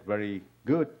that very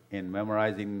good in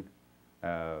memorizing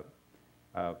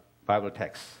Bible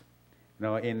texts.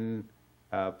 In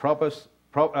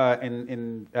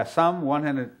in Psalm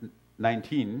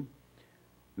 119,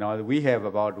 now we have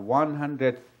about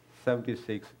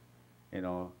 176,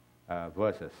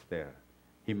 verses there.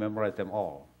 He memorized them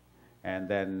all, and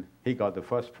then he got the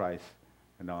first prize,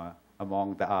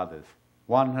 among the others.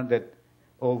 100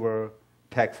 over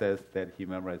texts that he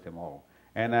memorized them all.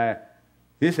 And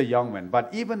this is a young man,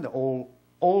 but even the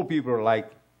old people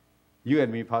like you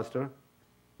and me, Pastor,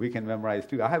 we can memorize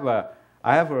too. I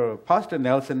have a Pastor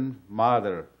Nelson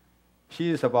mother.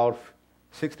 She is about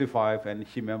 65, and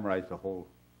she memorized the whole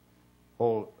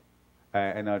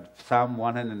Psalm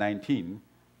 119,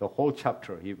 the whole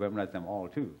chapter. He memorized them all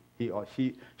too.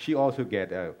 She also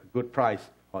get a good prize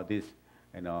for this,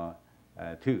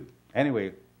 too.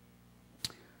 Anyway,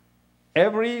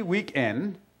 every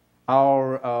weekend,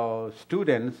 our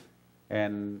students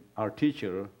and our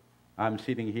teacher, I'm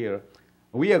sitting here,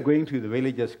 we are going to the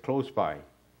villages close by,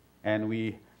 and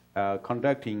we are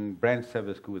conducting branch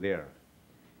service school there.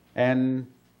 And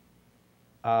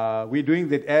we're doing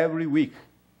that every week.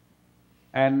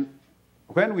 And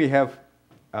when we have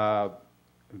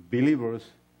believers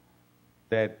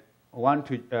that want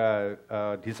to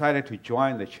decided to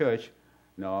join the church,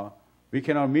 we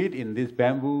cannot meet in this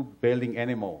bamboo building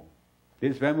anymore.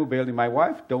 This bamboo building, my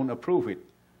wife don't approve it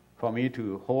for me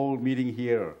to hold meeting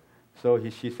here. So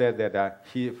she said that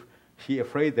she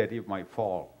afraid that it might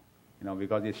fall,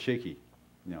 because it's shaky.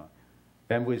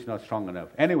 Bamboo is not strong enough.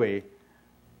 Anyway,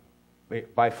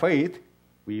 by faith,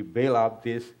 we build up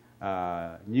this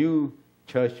new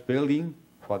church building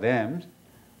for them,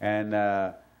 and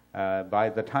by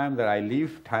the time that I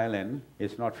leave Thailand,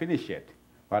 it's not finished yet.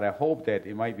 But I hope that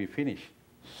it might be finished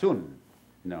soon.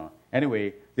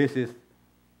 Anyway, this is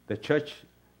the church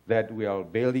that we are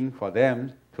building for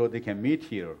them so they can meet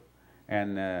here.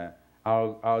 And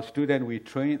our students, we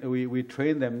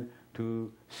train them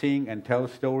to sing and tell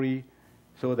story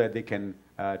so that they can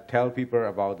tell people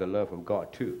about the love of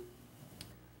God too.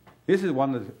 This is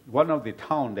one of the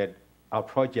town that our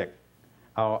project,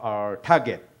 our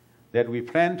target, that we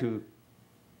plan to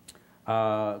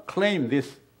claim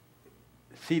this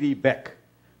city back,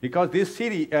 because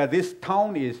this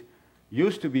town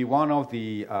used to be one of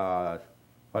the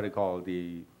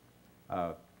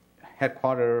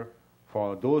headquarters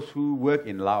for those who work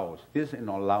in Laos. This is in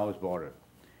our Laos border,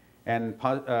 and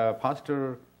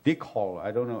Pastor Dick Hall.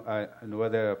 I don't know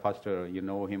whether Pastor you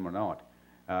know him or not.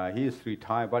 He is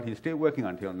retired, but he's still working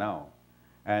until now,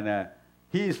 and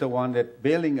he is the one that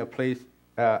building a place,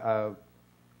 a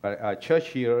church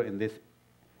here in this,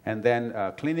 and then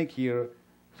a clinic here,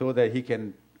 so that he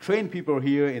can train people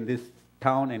here in this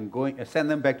town and send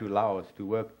them back to Laos to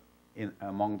work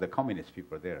among the communist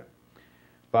people there.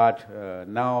 But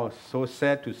now, so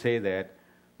sad to say that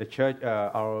the church,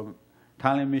 our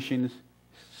Thailand missions,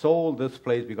 sold this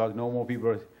place because no more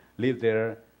people live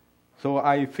there. So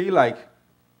I feel like,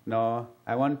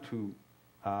 I want to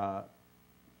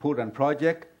put a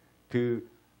project to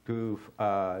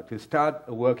start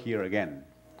work here again.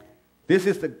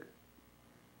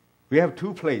 We have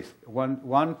two places.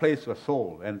 One place was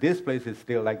sold, and this place is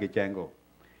still like a jungle.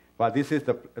 But this is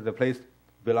the place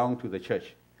belong to the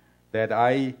church. That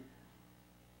I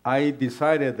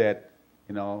decided that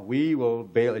we will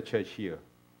build a church here,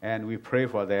 and we pray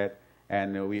for that,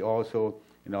 and we also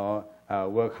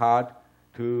work hard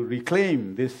to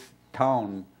reclaim this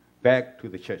town back to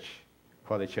the church,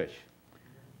 for the church.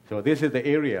 So this is the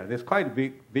area. There's quite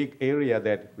a big area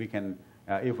that we can,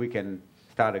 if we can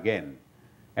start again.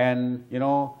 And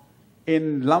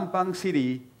in Lampang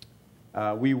City,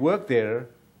 we work there,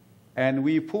 and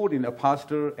we put in a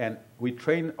pastor, and we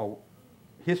train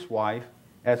his wife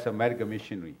as a medical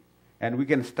missionary, and we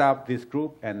can start this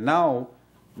group. And now,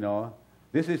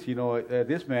 this is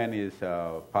this man is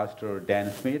Pastor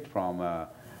Dan Smith from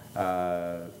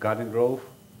Garden Grove,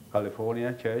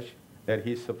 California church, that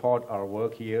he support our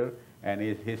work here, and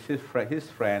his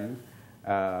friend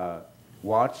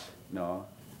Watts,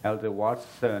 Elder Watts'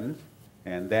 son,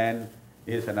 and then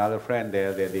is another friend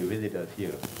there that they visit us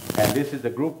here. And this is the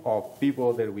group of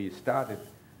people that we started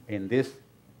in this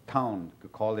town, to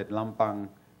call it Lampang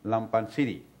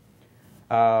City,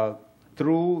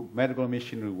 through medical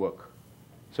missionary work.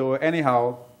 So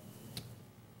anyhow,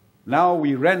 now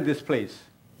we rent this place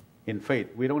in faith.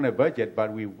 We don't have budget,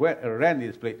 but we rent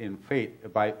this place in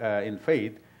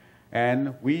faith,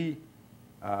 and we,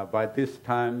 by this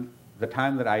time, the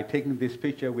time that I taken this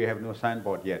picture, we have no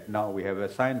signboard yet. Now we have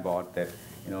a signboard that,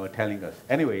 telling us.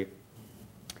 Anyway,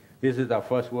 this is our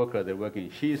first worker that's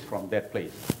working. She's from that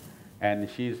place, and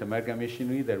she's an American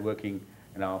missionary that's working,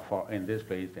 in this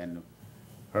place. And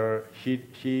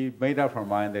she made up her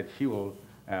mind that she will,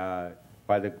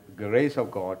 by the grace of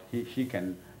God, she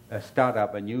can start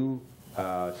up a new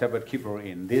Sabbath keeper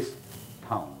in this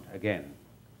town again.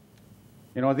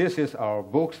 This is our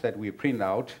books that we print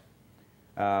out.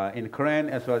 In Korean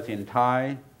as well as in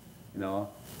Thai,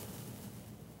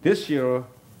 This year,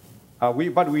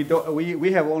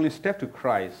 we have only Step to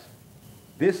Christ.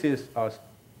 This is our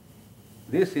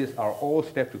old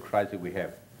Step to Christ that we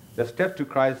have. The Step to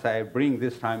Christ I bring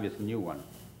this time is a new one.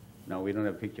 No, we don't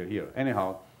have a picture here.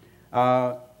 Anyhow,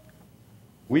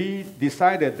 we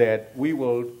decided that we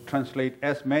will translate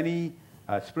as many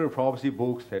spirit prophecy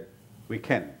books as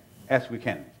we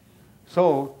can.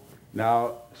 So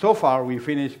now, so far we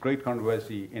finished Great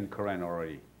Controversy in Korean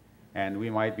already, and we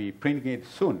might be printing it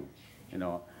soon,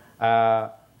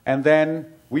 and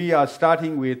then we are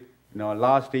starting with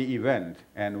last day event,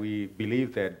 and we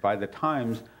believe that by the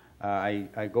times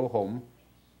I go home,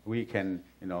 we can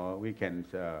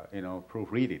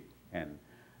proofread it, and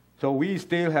so we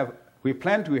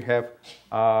plan to have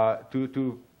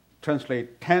to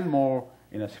translate 10 more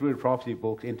spirit prophecy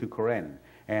books into Korean,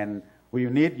 and we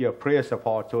need your prayer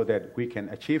support so that we can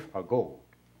achieve our goal.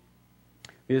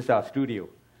 This is our studio.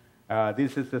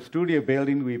 This is the studio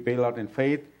building we built out in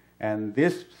faith, and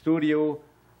this studio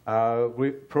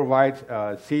provides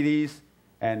CDs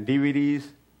and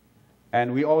DVDs,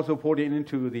 and we also put it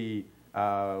into the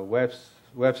website.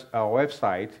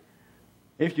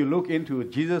 If you look into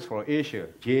Jesus for Asia,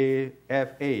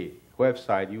 JFA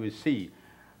website, you will see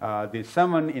the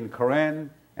sermon in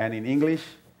Korean and in English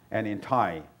and in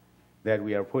Thai that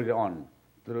we are putting on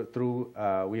through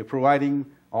we are providing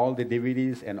all the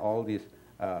DVDs and all this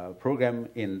program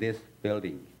in this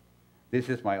building. This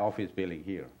is my office building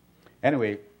here.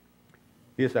 Anyway,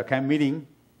 here's a camp meeting.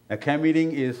 A camp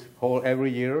meeting is held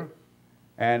every year,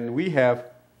 and we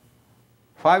have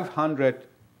 500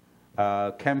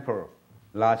 camper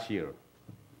last year.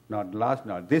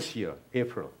 This year,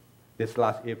 April. This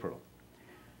last April.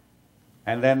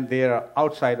 And then they are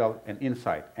outside and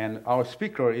inside. And our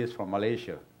speaker is from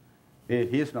Malaysia.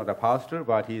 He is not a pastor,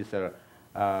 but he's a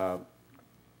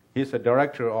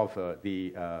director of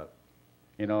the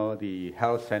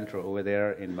health center over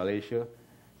there in Malaysia,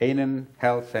 Anan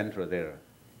Health Center there.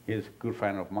 He's a good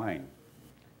friend of mine.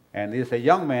 And he's a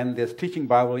young man that's teaching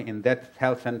Bible in that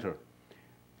health center.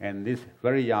 And this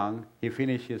very young, he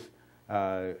finished his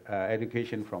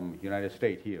education from United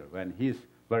States here, and he's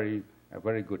a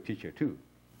very good teacher too.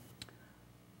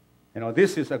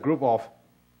 This is a group of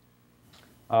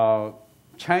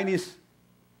Chinese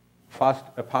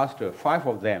pastor, 5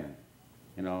 of them.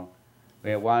 We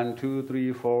have 1, 2,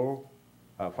 3, 4,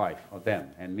 5 of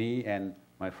them, and me and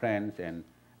my friends and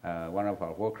one of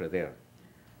our workers there.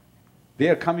 They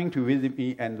are coming to visit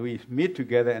me, and we meet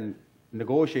together and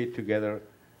negotiate together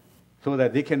so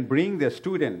that they can bring their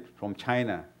students from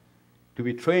China to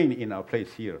be trained in our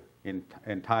place here in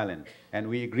Thailand. And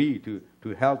we agree to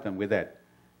help them with that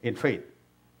in faith,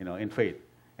 in faith.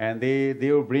 And they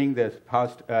will bring their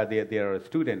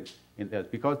students in this,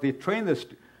 because they train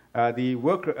their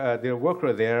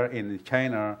worker there in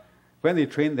China. When they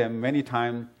train them, many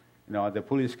times, the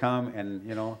police come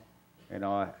and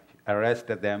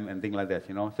arrested them and things like that.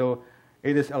 So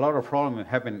it is a lot of problem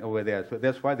happen over there. So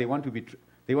that's why they want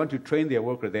to train their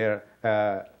worker there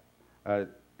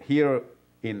here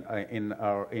in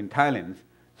Thailand,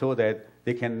 so that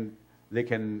they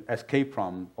can escape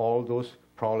from all those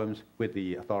problems with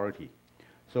the authority.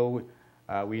 So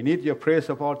we need your prayer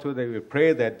support, so that we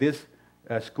pray that this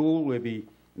school will be,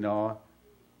 the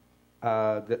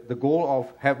goal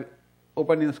of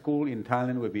opening a school in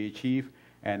Thailand will be achieved.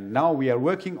 And now we are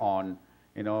working on,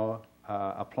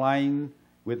 applying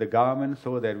with the government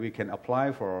so that we can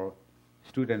apply for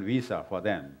student visa for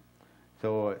them.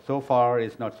 So far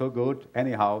it's not so good.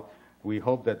 Anyhow, we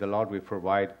hope that the Lord will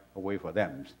provide a way for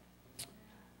them.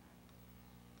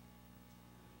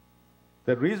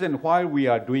 The reason why we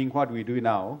are doing what we do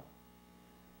now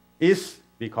is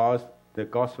because the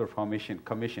Gospel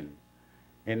Commission.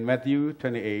 In Matthew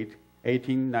 28,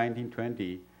 18, 19,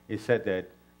 20, it said that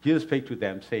Jesus spake to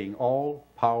them, saying, all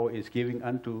power is given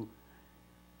unto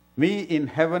me in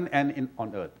heaven and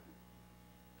on earth.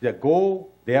 Go,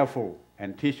 therefore,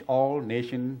 and teach all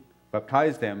nations,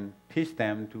 baptize them, teach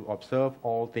them to observe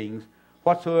all things,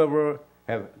 whatsoever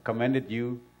have commanded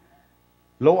you.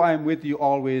 Lo, I am with you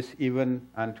always, even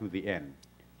unto the end.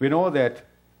 We know that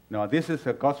this is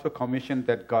a gospel commission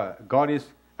that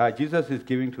Jesus is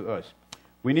giving to us.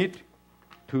 We need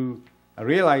to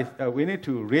realize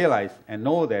and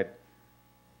know that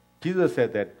Jesus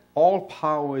said that all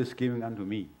power is given unto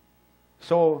me.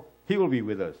 So he will be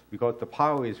with us, because the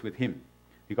power is with him,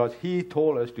 because he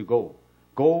told us to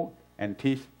go and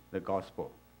teach the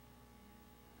gospel.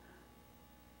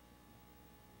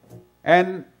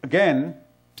 And again,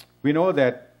 we know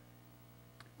that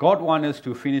God wants us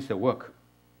to finish the work.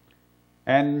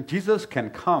 And Jesus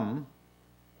can come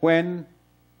when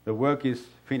the work is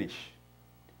finished.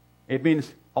 It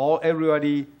means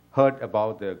everybody heard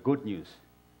about the good news.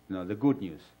 The good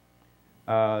news.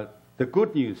 The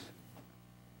good news,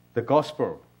 the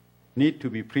gospel, need to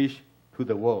be preached to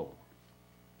the world.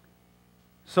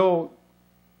 So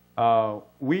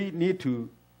we need to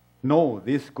know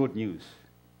this good news.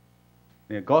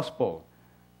 The gospel,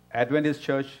 Adventist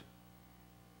Church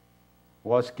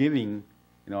was giving,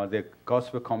 the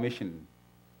gospel commission,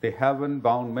 the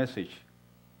heaven-bound message,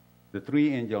 the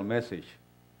three-angel message.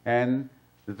 And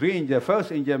the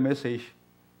first angel message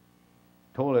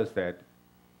tell us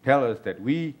that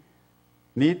we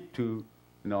need to,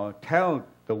 tell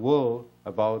the world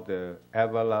about the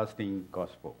everlasting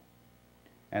gospel.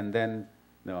 And then,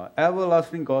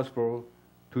 everlasting gospel,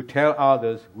 to tell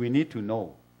others, we need to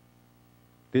know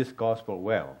this gospel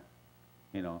well.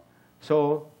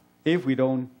 So if we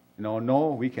don't know,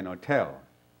 we cannot tell.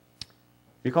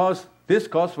 Because this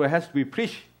gospel has to be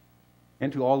preached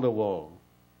into all the world.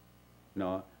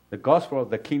 The gospel of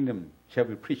the kingdom shall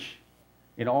be preached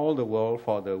in all the world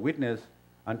for the witness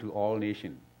unto all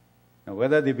nations. Now,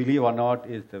 whether they believe or not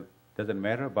doesn't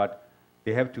matter, but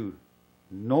they have to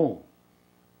know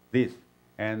this.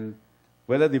 And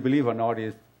whether they believe or not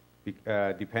is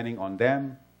depending on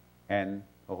them and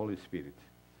the Holy Spirit.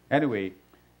 Anyway,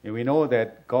 we know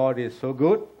that God is so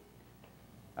good.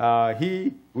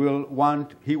 He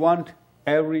wants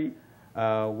every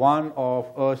one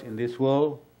of us in this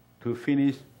world to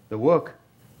finish the work,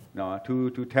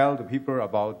 to tell the people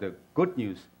about the good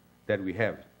news that we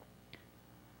have.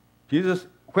 Jesus,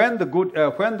 when the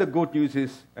good news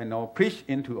is preached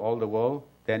into all the world,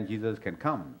 then Jesus can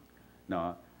come.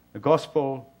 Now, the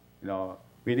gospel,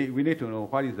 we need to know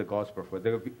what is the gospel for.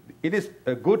 It is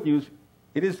good news.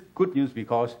 It is good news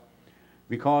because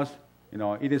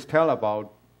it is tell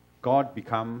about God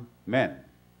become man,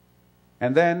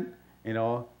 and then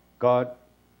God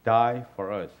died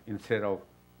for us instead of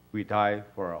we die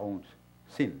for our own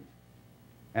sins.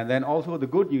 And then also the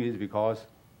good news is because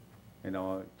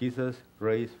Jesus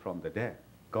raised from the dead.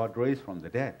 God raised from the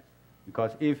dead.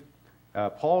 Because if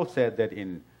Paul said that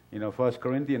in 1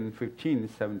 Corinthians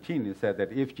 15:17, he said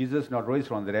that if Jesus not raised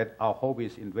from the dead, our hope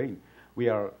is in vain. We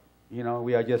are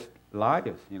just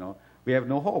liars. We have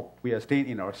no hope. We are staying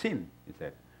in our sin, he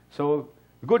said. So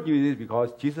the good news is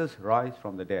because Jesus raised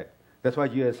from the dead. That's why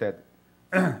Jesus said,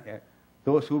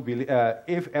 those who believe,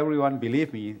 if everyone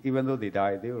believe me, even though they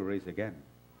die, they will rise again.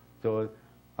 So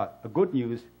a good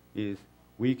news is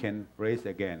we can rise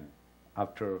again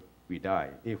after we die,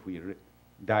 if we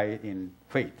die in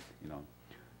faith, you know.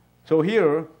 So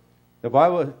here, the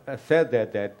Bible said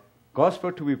that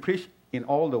gospel to be preached in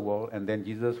all the world, and then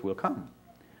Jesus will come.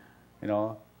 You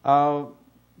know,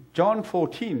 John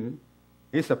 14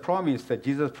 is a promise that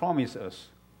Jesus promised us,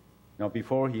 you know,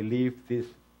 before he leave this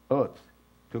earth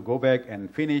to go back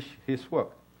and finish his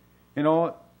work. You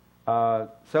know,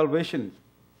 salvation,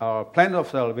 our plan of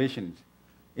salvation,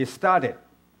 is started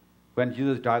when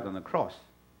Jesus died on the cross.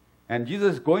 And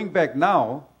Jesus is going back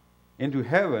now into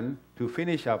heaven to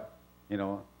finish up, you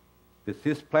know,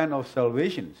 this plan of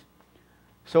salvation.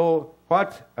 So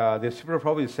what the Spirit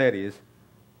prophet said is,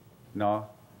 you know,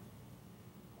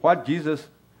 what Jesus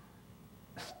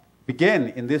began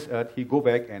in this earth, he go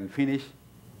back and finish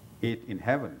it in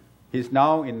heaven. He's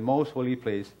now in most holy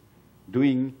place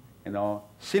doing, you know,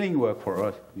 sealing work for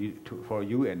us, for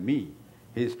you and me.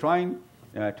 He's trying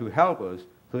to help us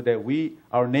so that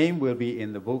our name will be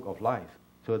in the book of life,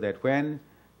 so that when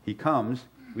he comes,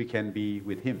 we can be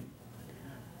with him.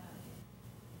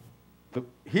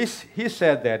 He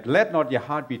said that, let not your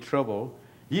heart be troubled.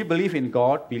 Ye believe in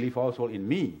God, believe also in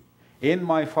me. In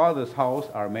my Father's house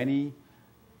are many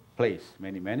places,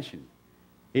 many mansions.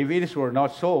 If it were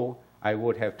not so, I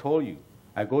would have told you.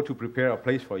 I go to prepare a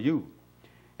place for you.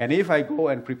 And if I go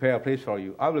and prepare a place for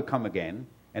you, I will come again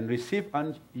and receive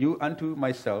you unto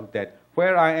myself, that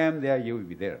where I am, there you will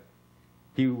be there.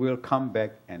 He will come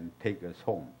back and take us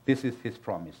home. This is his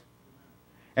promise.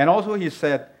 And also he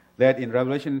said that in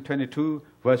Revelation 22,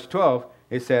 verse 12,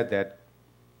 he said that,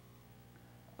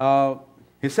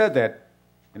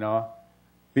 you know,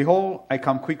 behold, I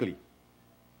come quickly,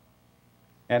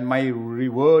 and my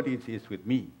reward is with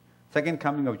me. Second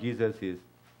coming of Jesus is,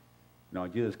 you know,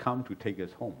 Jesus come to take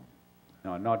us home.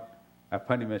 No, not a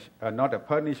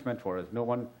punishment for us. No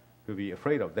one to be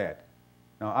afraid of that.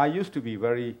 Now, I used to be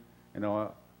very, you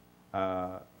know,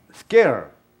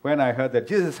 scared when I heard that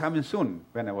Jesus is coming soon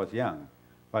when I was young.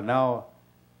 But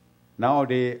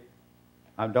nowadays,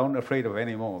 I don't afraid of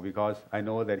anymore, because I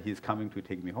know that he's coming to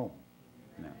take me home.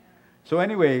 You know. So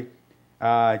anyway,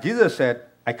 Jesus said,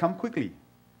 I come quickly.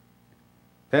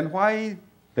 Then why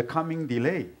the coming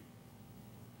delay?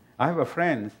 I have a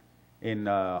friend in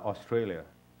Australia,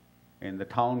 in the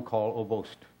town called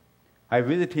Obost. I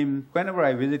visit him. Whenever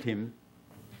I visit him,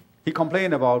 he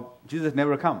complained about Jesus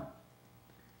never come.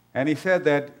 And he said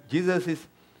that Jesus is,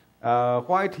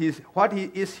 what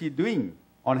is he doing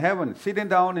on heaven, sitting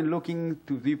down and looking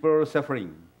to people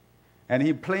suffering? And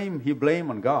he blamed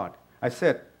on God. I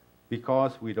said,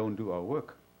 because we don't do our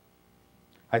work.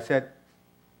 I said,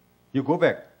 you go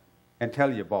back and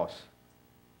tell your boss,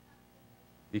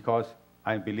 because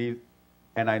I believe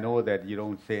and I know that you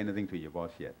don't say anything to your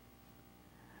boss yet.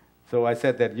 So I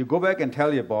said that you go back and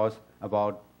tell your boss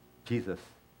about Jesus,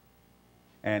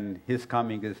 and his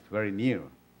coming is very near.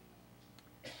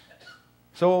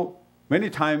 So many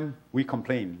times we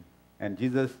complain, and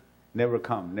Jesus never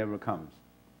comes.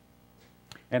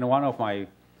 And one of my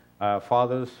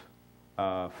father's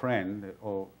friend,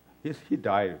 he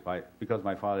died because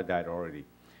my father died already.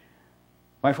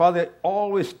 My father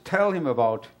always tell him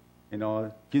about, you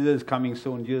know, Jesus is coming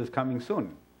soon, Jesus is coming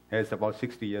soon. It's about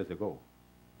 60 years ago.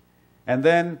 And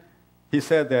then he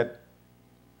said that,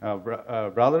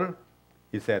 brother,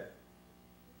 he said,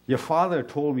 your father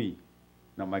told me,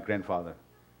 no, my grandfather,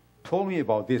 told me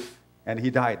about this, and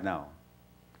he died now.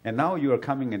 And now you are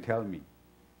coming and tell me.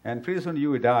 And pretty soon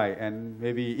you will die, and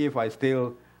maybe if I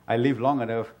live long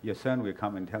enough, your son will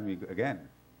come and tell me again.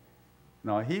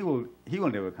 No, he will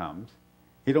never come.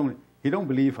 He don't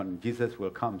believe on Jesus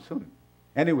will come soon.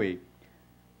 Anyway,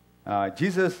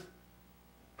 Jesus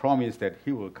promised that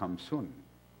he will come soon.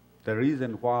 The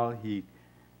reason why he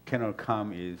cannot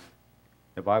come is,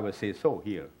 the Bible says so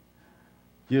here.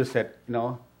 Jesus said, you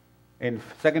know, in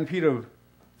 2 Peter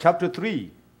chapter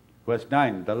 3, verse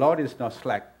 9, the Lord is not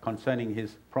slack concerning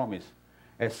his promise,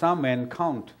 as some men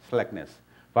count slackness,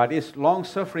 but is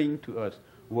long-suffering to us,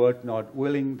 word not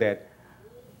willing that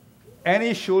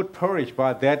any should perish,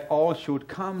 but that all should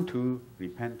come to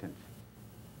repentance.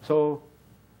 So,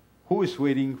 who is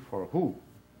waiting for who?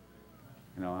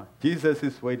 You know, Jesus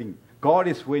is waiting. God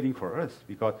is waiting for us,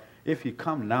 because if he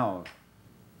come now,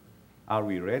 are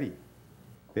we ready?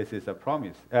 This is a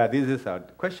promise. This is a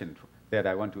question that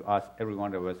I want to ask every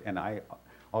one of us, and I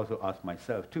also ask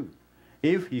myself too.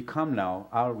 If he come now,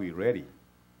 are we ready?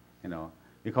 You know,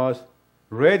 because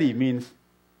ready means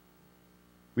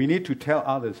we need to tell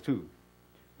others too.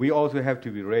 We also have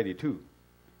to be ready too,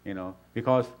 you know,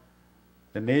 because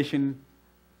the nation,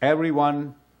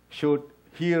 everyone should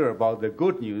hear about the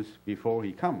good news before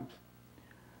he comes.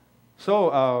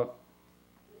 So,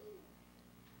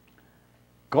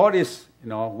 God is,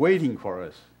 waiting for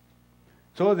us.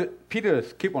 So Peter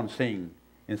keep on saying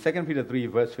in 2 Peter 3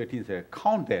 verse 15 says,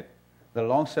 count that the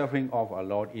long suffering of our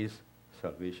Lord is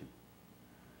salvation.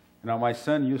 Now my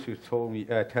son used to tell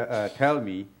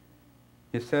me,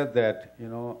 he said that,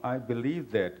 I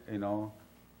believe that,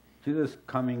 Jesus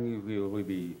coming will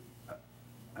be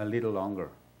a little longer.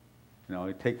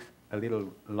 It takes a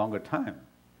little longer time.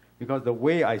 Because the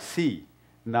way I see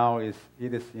now it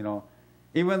is,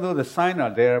 even though the signs are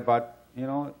there, but,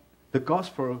 the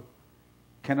gospel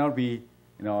cannot be,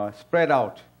 spread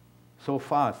out so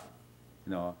fast,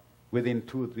 within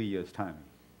 2 or 3 years' time.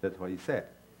 That's what he said.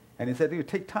 And he said, it will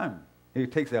take time.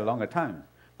 It takes a longer time.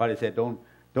 But he said, don't,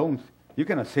 you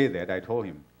cannot say that, I told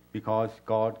him, because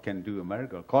God can do a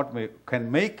miracle. God can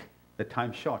make the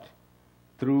time short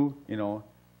through,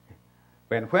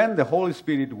 when the Holy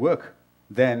Spirit work,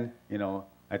 then,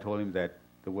 I told him that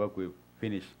the work will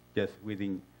finish just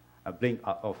within a blink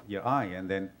of your eye, and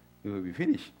then it will be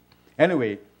finished.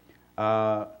 Anyway,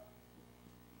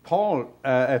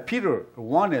 Peter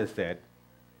warned us that,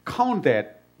 count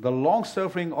that the long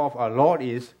suffering of our Lord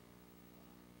is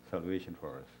salvation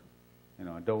for us.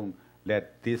 Don't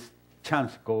let this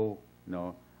chance go,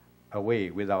 away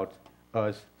without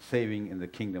us saving in the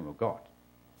kingdom of God.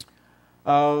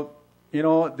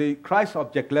 The Christ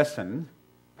Object Lesson,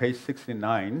 page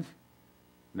 69,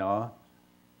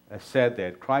 said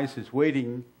that Christ is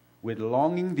waiting with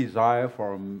longing desire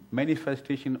for a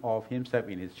manifestation of himself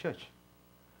in his church.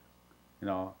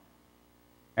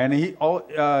 And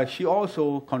she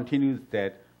also continues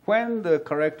that when the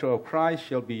character of Christ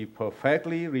shall be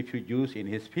perfectly reproduced in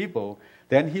his people,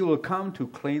 then he will come to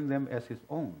claim them as his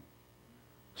own.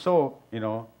 So,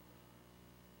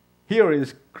 here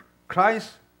is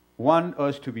Christ wants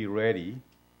us to be ready,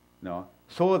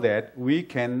 so that we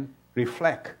can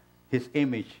reflect his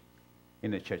image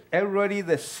in the church. Everybody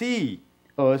that see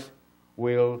us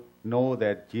will know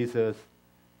that Jesus,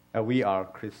 we are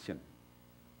Christian.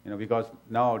 Because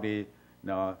nowadays,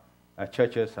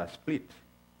 churches are split,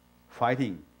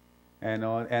 fighting,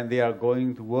 and they are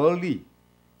going to worldly,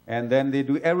 and then they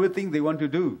do everything they want to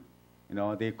do.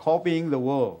 They're copying the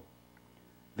world.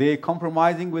 They're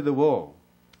compromising with the world.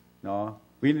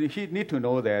 We need to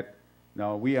know that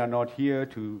we are not here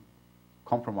to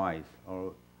compromise,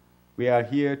 or we are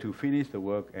here to finish the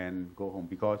work and go home,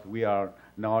 because we are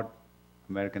not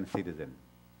American citizens.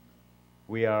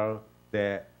 We are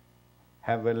the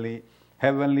heavenly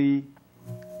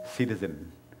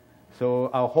citizen. So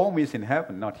our home is in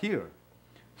heaven, not here.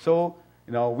 So,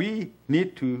 we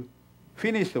need to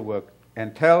finish the work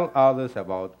and tell others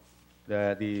about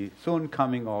the soon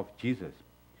coming of Jesus.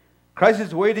 Christ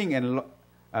is waiting and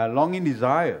longing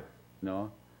desire,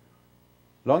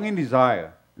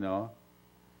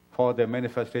 for the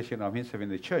manifestation of himself in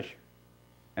the church.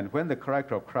 And when the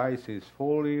character of Christ is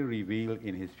fully revealed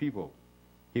in his people,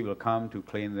 he will come to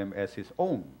claim them as his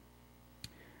own.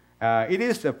 It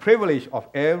is a privilege of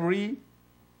every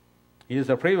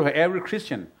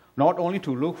Christian not only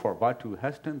to look for, but to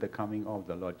hasten the coming of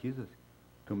the Lord Jesus,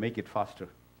 to make it faster.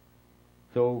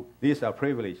 So this is a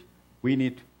privilege.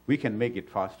 We can make it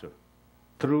faster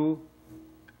through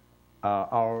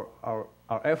our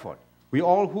effort. We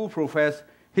all who profess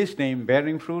his name,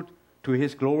 bearing fruit to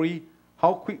his glory,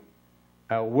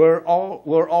 we're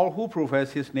all who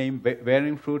profess his name,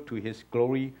 bearing fruit to his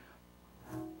glory,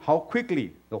 how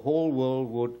quickly the whole world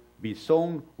would be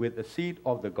sown with the seed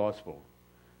of the gospel.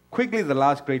 Quickly the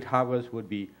last great harvest would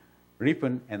be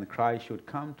ripened, and Christ should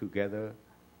come to gather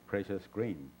precious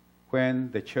grain.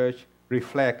 When the church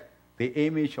reflects the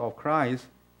image of Christ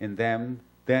in them,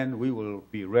 then we will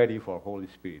be ready for Holy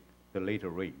Spirit, the later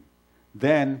rain.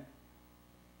 Then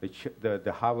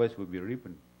the harvest will be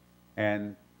ripened,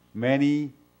 and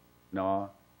many,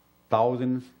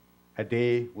 thousands a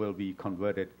day will be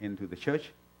converted into the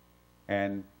church,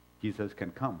 and Jesus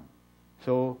can come.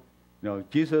 So,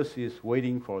 Jesus is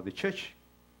waiting for the church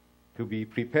to be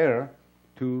prepared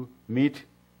to meet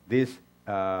this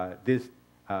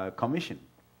commission.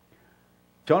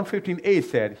 John 15:8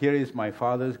 said, "Here is my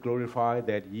Father's glorified,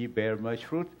 that ye bear much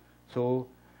fruit, so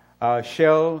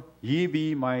shall ye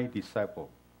be my disciple."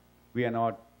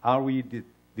 Are we the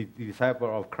disciple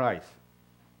of Christ?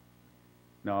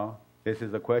 No, this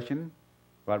is the question.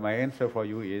 But my answer for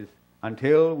you is,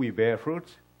 until we bear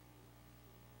fruits,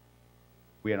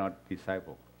 we are not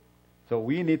disciples. So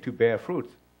we need to bear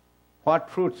fruits. What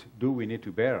fruits do we need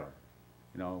to bear?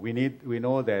 We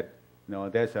know that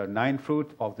there's a 9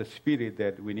 fruit of the Spirit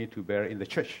that we need to bear in the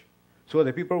church, so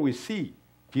that people will see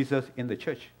Jesus in the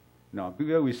church.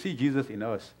 People will see Jesus in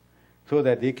us, so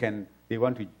that they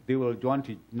will want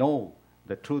to know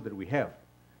the truth that we have.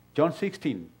 John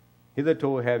 16,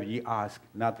 hitherto have ye asked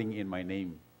nothing in my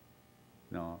name.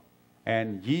 No.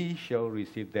 And ye shall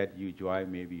receive that your joy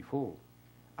may be full.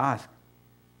 Ask.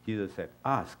 Jesus said,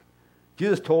 ask.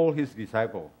 Jesus told his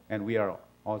disciple, and we are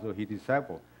also his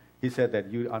disciple. He said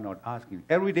that you are not asking.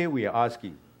 Every day we are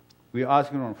asking. We are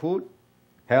asking on food,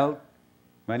 health,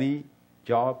 money,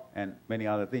 job, and many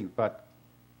other things. But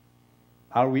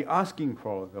are we asking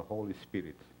for the Holy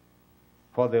Spirit,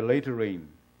 for the later rain?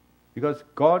 Because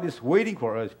God is waiting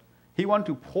for us. He wants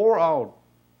to pour out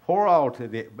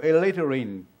the later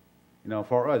rain,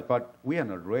 for us. But we are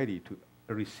not ready to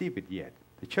receive it yet.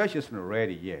 The church is not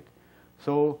ready yet.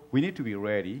 So we need to be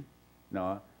ready.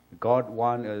 God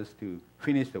wants us to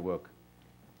finish the work.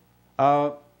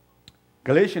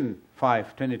 Galatians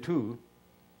 5:22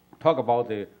 talk about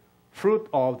the fruit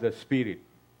of the Spirit.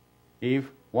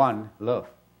 If 1, love.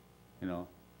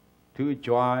 2,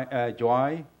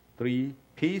 joy. 3,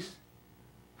 peace.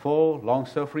 4,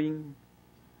 long-suffering.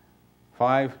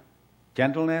 5,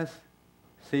 gentleness.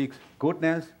 6,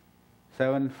 goodness.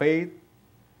 7, faith.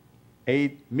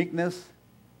 8, meekness.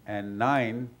 And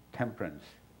 9, temperance.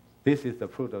 This is the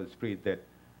fruit of the Spirit that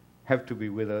have to be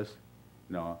with us.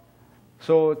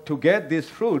 So to get these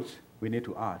fruits, we need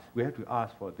to ask. We have to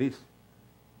ask for this.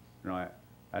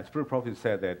 As Spirit Prophet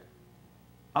said that,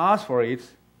 ask for it,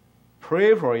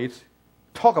 pray for it,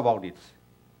 talk about it,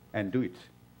 and do it.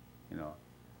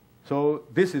 So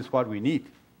this is what we need.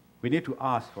 We need to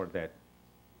ask for that,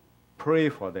 pray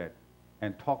for that,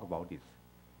 and talk about it.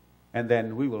 And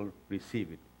then we will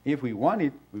receive it. If we want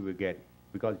it, we will get it.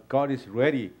 Because God is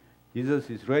ready. Jesus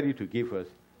is ready to give us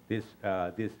this.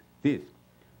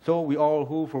 So we all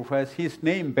who profess His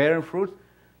name bear fruit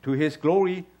to His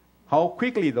glory, how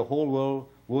quickly the whole world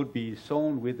would be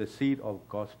sown with the seed of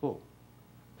gospel.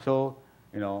 So,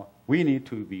 we need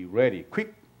to be ready.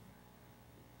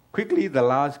 Quickly the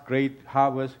last great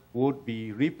harvest would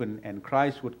be ripened and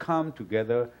Christ would come to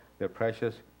gather the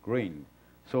precious grain.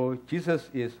 So Jesus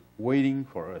is waiting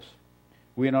for us.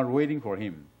 We are not waiting for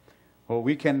Him. Or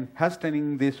we can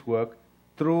hasten this work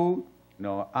through,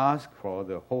 ask for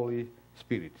the Holy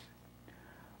Spirit.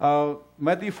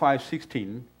 Matthew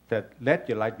 5:16 said, let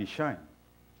your light be shine.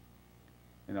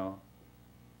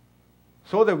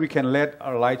 So that we can let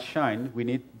our light shine, we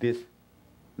need these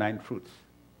 9 fruits.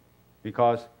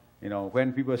 Because,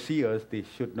 when people see us, they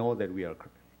should know that we are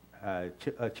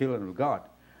children of God.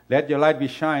 Let your light be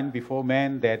shine before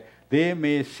men, that they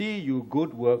may see your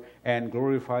good work and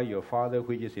glorify your Father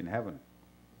which is in heaven.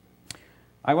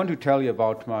 I want to tell you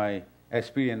about my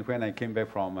experience when I came back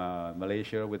from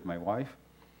Malaysia with my wife.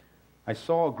 I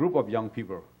saw a group of young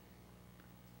people.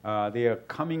 They are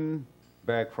coming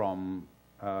back from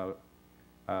Kuala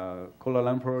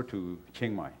Lumpur to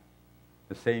Chiang Mai.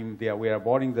 We are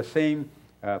boarding the same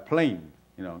plane,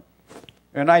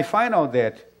 And I find out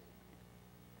that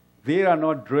they are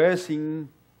not dressing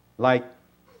like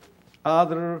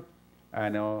other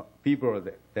people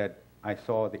that I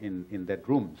saw in that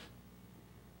rooms.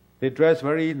 They dress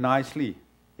very nicely.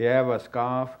 They have a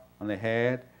scarf on their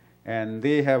head, and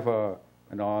they have a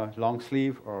long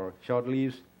sleeve or short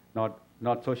sleeves, not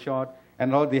so short,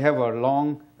 and they have a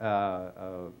long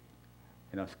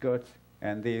skirts.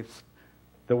 And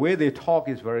the way they talk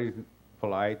is very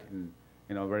polite and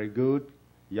very good.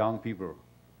 Young people.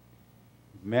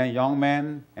 Young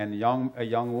men and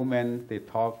young women, they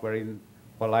talk very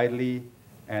politely.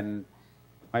 And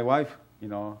my wife,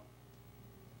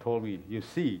 told me, you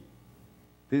see,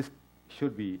 this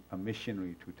should be a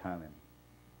missionary to Thailand.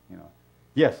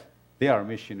 Yes, they are a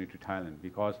missionary to Thailand,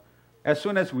 because as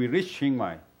soon as we reach Chiang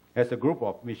Mai, there's a group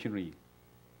of missionaries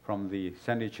from the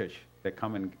Sunday church that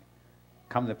come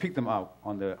to pick them up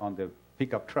on the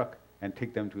pickup truck and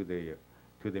take them to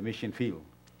the mission field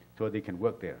so they can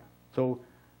work there. So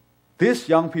these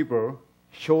young people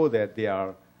show that they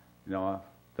are,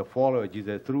 the follower of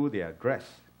Jesus through their dress.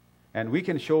 And we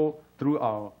can show through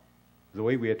the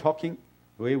way we are talking,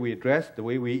 the way we dress, the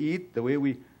way we eat, the way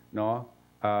we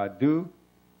do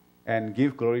and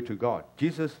give glory to God.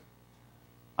 Jesus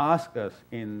asked us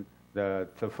in the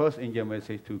first angel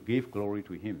message to give glory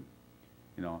to Him.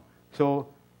 So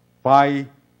by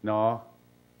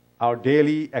our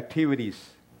daily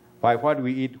activities, by what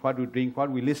we eat, what we drink,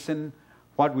 what we listen,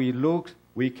 what we look,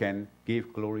 we can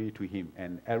give glory to Him.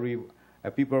 And every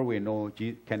people we know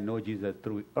can know Jesus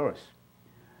through us.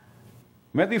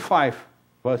 Matthew 5,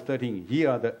 verse 13, ye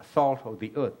are the salt of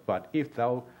the earth, but if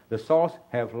the salt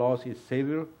have lost its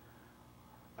savor,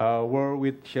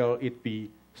 wherewith shall it be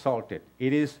salted?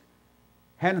 It is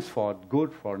henceforth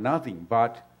good for nothing,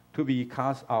 but to be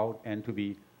cast out and to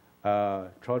be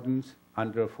trodden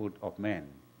under foot of men.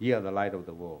 ye are the light of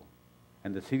the world.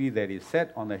 And the city that is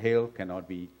set on the hill cannot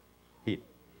be hid.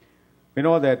 We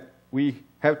know that we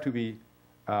have to be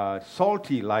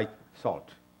salty like salt.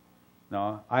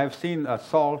 Now, I have seen a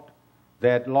salt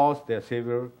that lost their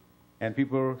savor, and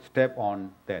people step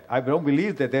on that. I don't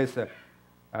believe that there's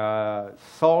a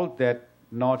salt that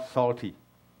not salty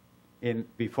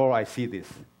before I see this.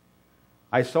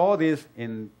 I saw this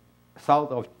in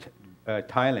south of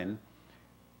Thailand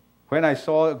when I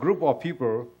saw a group of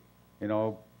people,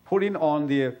 putting on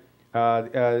the,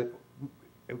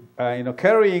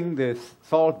 carrying the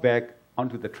salt bag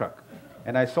onto the truck.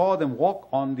 And I saw them walk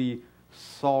on the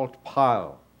salt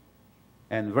pile,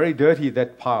 and very dirty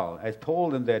that pile. I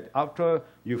told them that after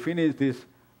you finish this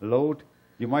load,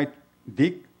 you might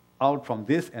dig out from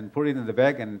this and put it in the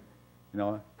bag and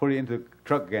put it into the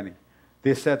truck again.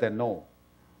 They said that no,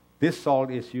 this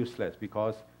salt is useless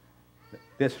because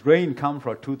this rain comes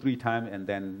for 2-3 times and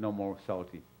then no more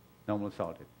salty, no more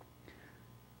salted.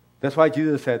 That's why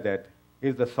Jesus said that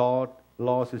if the salt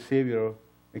lost its savor,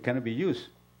 it cannot be used.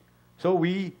 So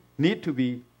we need to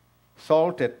be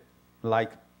salted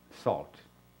like salt.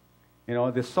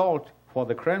 The salt, for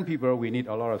the Korean people, we need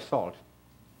a lot of salt.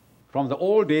 From the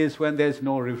old days when there's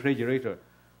no refrigerator,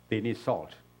 they need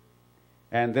salt.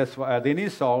 And that's why they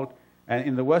need salt. And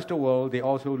in the Western world, they're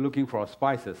also looking for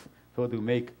spices, so to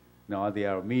make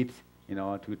their meat,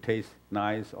 to taste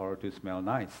nice or to smell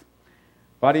nice.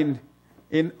 But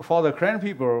for the Korean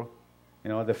people,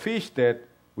 the fish that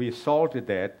we salted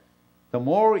that, the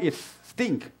more it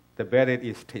stink, the better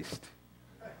it tastes.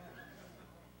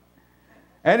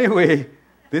 Anyway,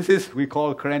 this is we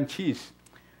call Korean cheese.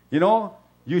 You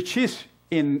cheese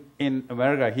in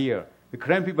America here, the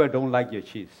Korean people don't like your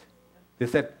cheese. They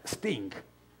said stink.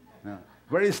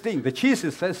 Very stink. The cheese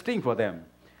is stink for them.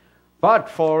 But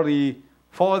for their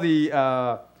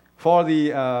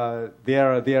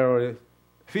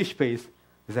fish paste,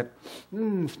 they said,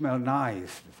 smell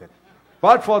nice. They said.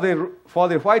 But for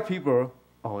the white people,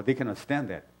 they cannot stand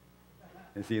that.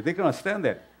 You see, they cannot stand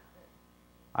that.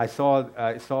 I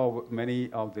saw many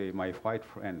of my white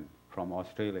friends from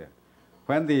Australia.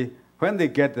 When they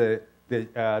get the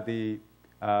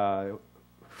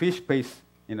fish paste,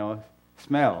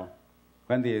 smell,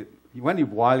 when you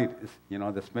boil it,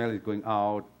 the smell is going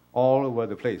out all over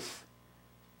the place.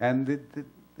 And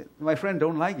my friend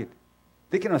don't like it.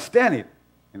 They cannot stand it.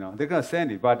 They cannot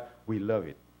stand it, but we love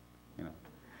it.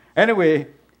 Anyway,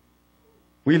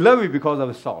 we love it because of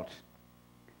the salt.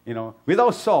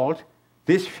 Without salt,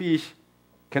 this fish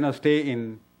cannot stay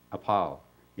in a pile.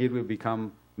 It will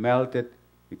become melted,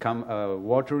 become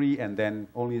watery, and then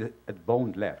only a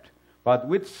bone left. But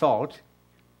with salt,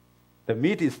 the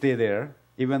meat is still there,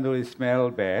 even though it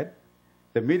smells bad.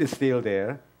 The meat is still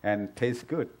there and tastes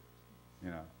good.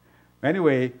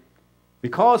 Anyway,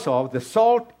 because of the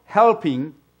salt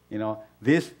helping,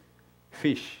 this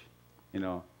fish,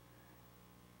 it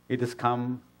has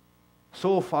come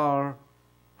so far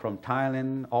from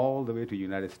Thailand all the way to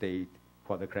United States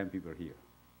for the Korean people here.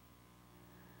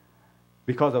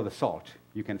 Because of the salt,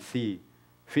 you can see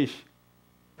fish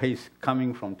paste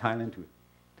coming from Thailand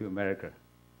to America.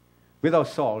 Without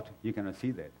salt, you cannot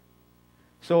see that.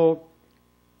 So,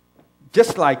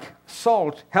 just like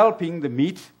salt helping the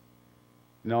meat,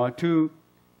 to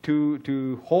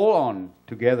hold on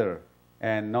together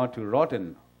and not to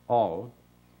rotten all,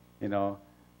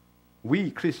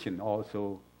 we Christian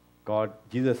also,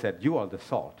 Jesus said, you are the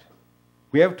salt.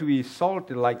 We have to be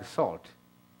salted like salt.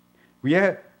 We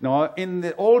have, in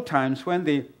the old times when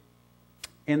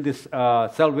in this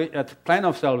plan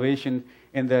of salvation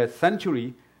in the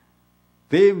century,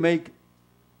 they make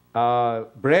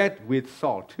bread with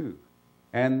salt too.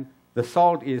 And the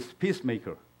salt is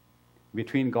peacemaker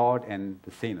between God and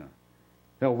the sinner.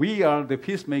 So we are the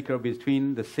peacemaker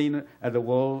between the sinner and the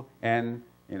world and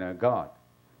God.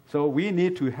 So we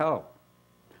need to help.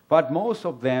 But most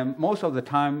of the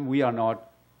time we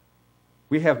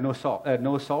have no salt,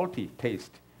 no salty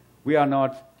taste. We are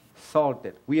not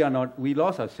salted. We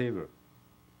lost our savor.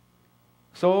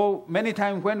 So many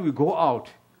times when we go out,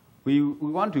 we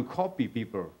want to copy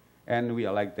people, and we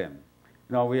are like them.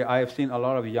 I have seen a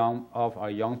lot of our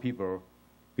young people,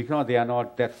 because they are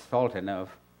not that salt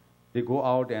enough, they go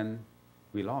out and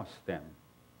we lost them.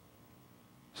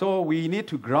 So we need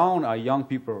to ground our young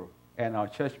people and our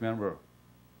church member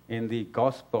in the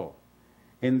gospel,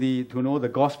 to know the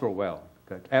gospel well,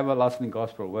 the everlasting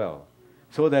gospel well,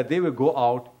 so that they will go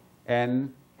out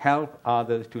and help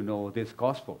others to know this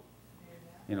gospel.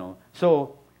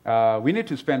 So we need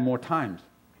to spend more time,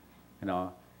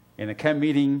 in a camp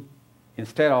meeting,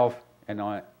 instead of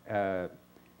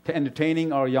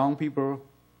entertaining our young people.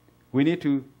 We need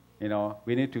to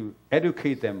we need to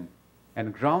educate them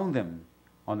and ground them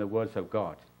on the words of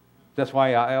God. That's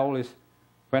why I always,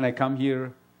 when I come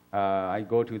here, I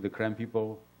go to the Karen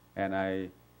people and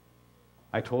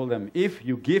I told them, if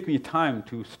you give me time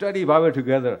to study Bible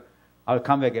together, I'll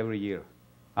come back every year.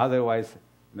 Otherwise,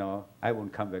 I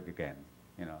won't come back again,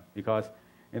 because,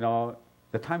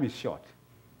 the time is short.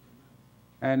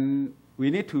 And we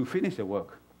need to finish the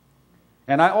work.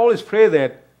 And I always pray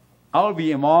that I'll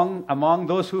be among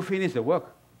those who finish the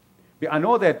work. I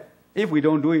know that if we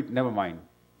don't do it, never mind.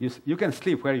 You can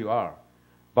sleep where you are.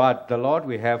 But the Lord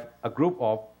will have a group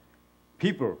of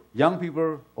people, young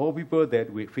people, old people,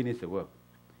 that will finish the work.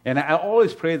 And I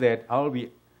always pray that I'll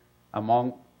be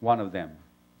among one of them.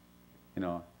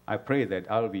 I pray that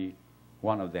I'll be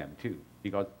one of them too.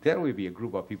 Because there will be a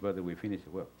group of people that will finish the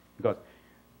work. Because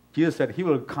Jesus said He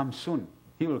will come soon.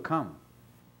 He will come.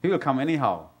 He will come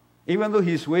anyhow. Even though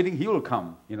He's waiting, He will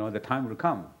come. The time will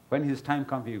come. When His time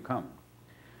comes, He will come.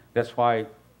 That's why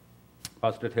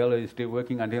Pastor Taylor is still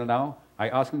working until now. I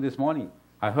asked him this morning.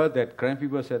 I heard that Karen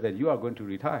people said that you are going to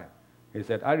retire. He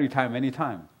said, I retire many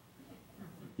times.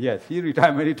 Yes, he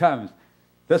retired many times.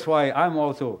 That's why I'm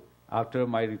also, after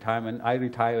my retirement, I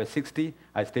retire at 60.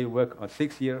 I stay work on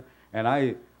 6 years. And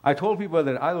I told people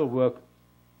that I will work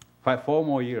 4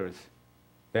 more years.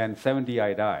 Then 70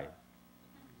 I die.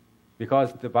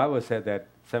 Because the Bible said that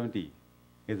 70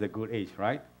 is a good age,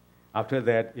 right? After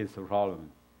that, it's a problem.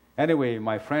 Anyway,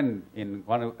 my friend in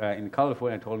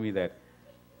California told me that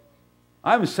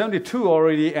I'm 72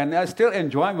 already and I still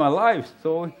enjoy my life,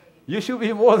 so you should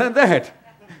be more than that.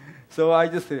 So I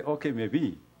just said, okay,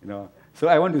 maybe, So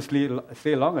I want to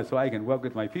stay longer so I can work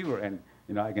with my people and,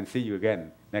 I can see you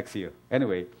again next year.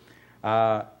 Anyway,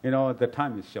 the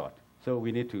time is short. So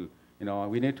we need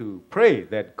to pray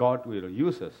that God will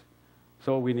use us.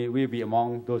 So we'll be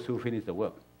among those who finish the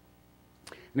work.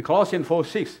 In Colossians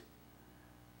 4:6,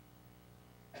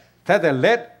 said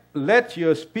that let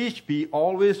your speech be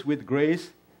always with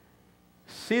grace,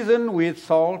 seasoned with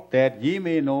salt, that ye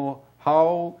may know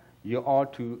how you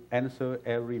ought to answer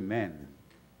every man.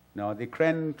 Now, the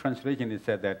Karen translation is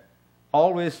said that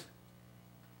always,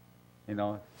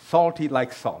 salty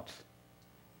like salt.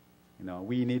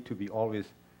 We need to be always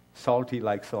salty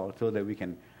like salt so that we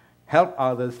can help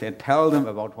others and tell them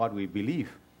about what we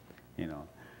believe.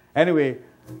 Anyway,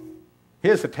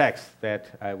 here's a text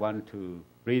that I want to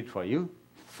read for you.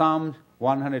 Psalm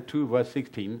 102, verse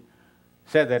 16,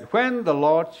 said that when the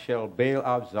Lord shall bail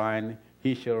up Zion,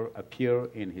 He shall appear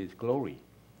in His glory.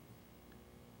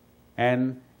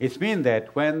 And it means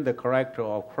that when the character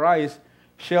of Christ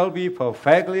shall be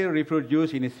perfectly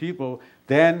reproduced in His people,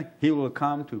 then He will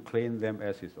come to claim them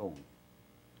as His own.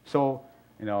 So,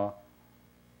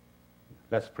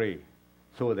 let's pray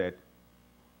so that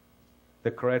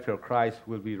the character of Christ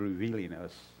will be revealed in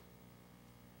us.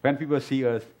 When people see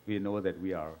us, we know that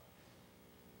we are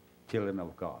children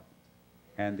of God.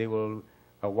 And they will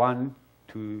want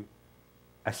to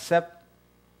accept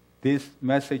this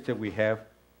message that we have,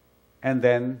 and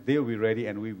then they'll be ready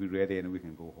and we'll be ready and we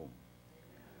can go home.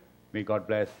 May God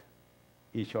bless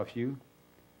each of you.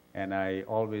 And I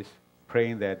always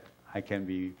praying that I can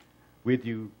be with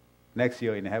you next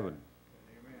year in heaven.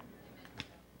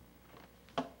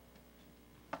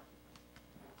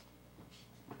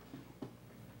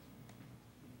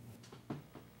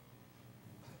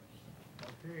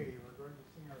 Okay, we're going to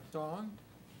sing our song,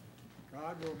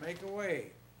 God Will Make a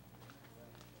Way.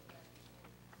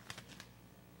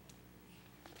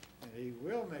 And He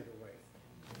will make a way.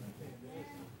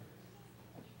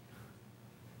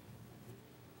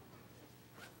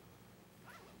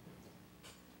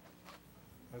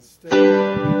 Let's stay.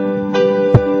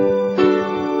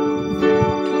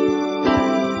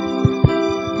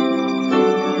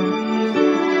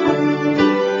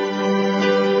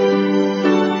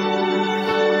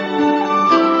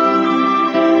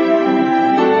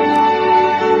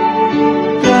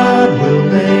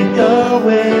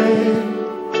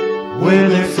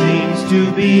 To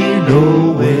be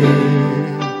no way.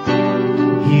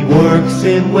 He works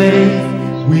in ways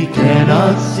we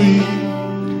cannot see.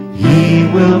 He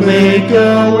will make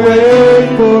a way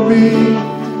for me.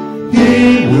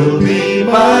 He will be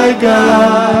my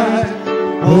guide.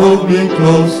 Hold me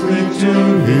closely to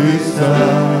His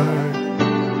side.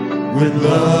 With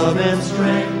love and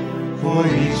strength for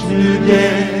each new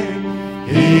day,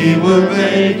 He will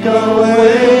make a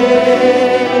way.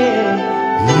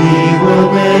 He will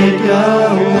make a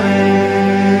way.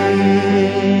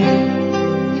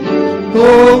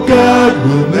 Oh, God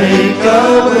will make a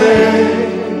way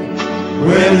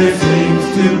where there seems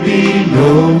to be no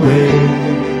way.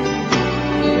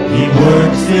 He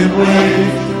works in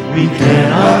ways we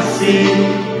cannot see.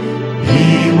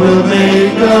 He will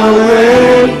make a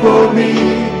way for me.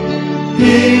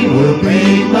 He will be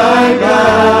my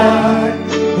guide.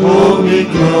 Hold me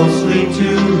closely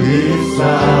to his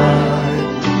side.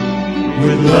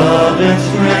 With love and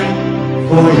strength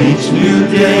for each new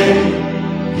day,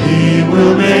 he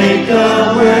will make a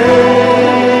way.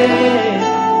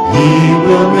 He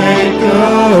will make a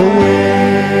way.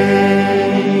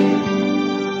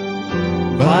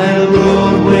 By a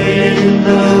roadway in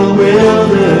the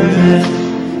wilderness,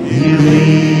 he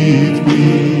leads me.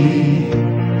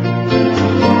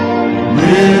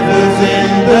 Rivers in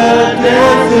the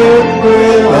desert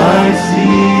will I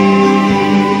see.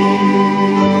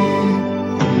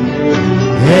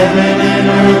 Heaven and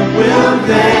earth will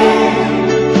fade,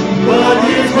 but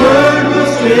his word will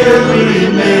still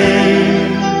remain.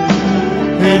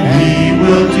 And he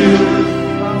will do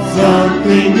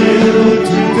something new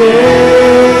today.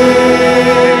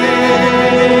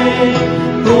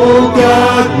 Oh,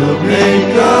 God will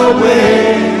make a way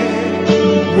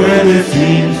where there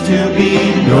seems to be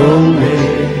no way.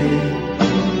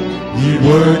 He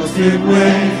works in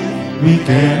ways we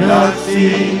cannot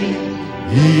see.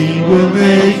 He will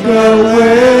make a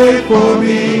way for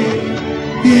me.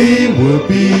 He will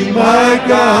be my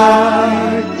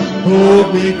guide. Hold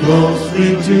me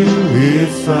closely to his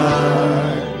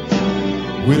side.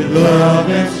 With love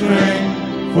and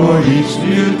strength for each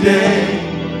new day,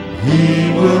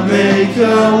 he will make a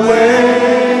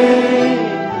way.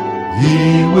 He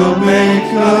will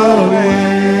make a way.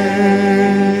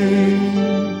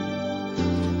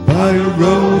 By a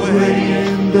roadway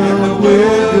in the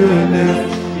wilderness,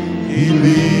 he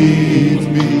leads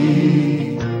me.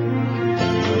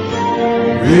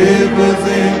 Rivers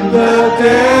in the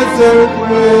desert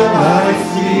will I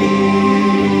see.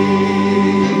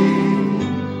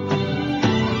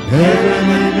 Heaven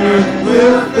and earth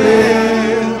will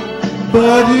fail,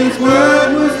 but his word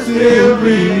will still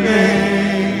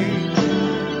remain.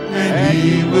 And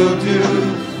he will do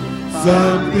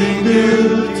something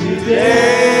new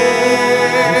today.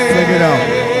 Sing it out.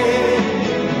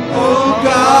 Oh,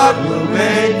 God will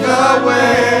make a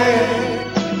way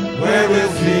where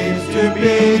there seems to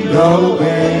be no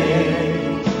way.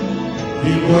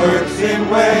 He works in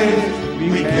ways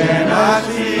we cannot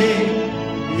see.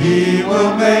 He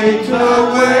will make a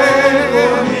way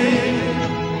for me.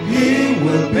 He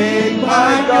will be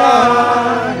my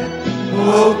guide.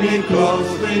 Hold me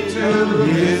closely to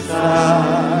his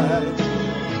side.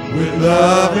 With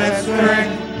love and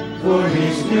strength for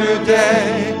each new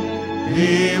day,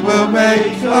 he will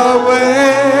make a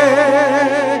way.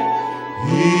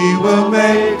 He will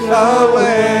make a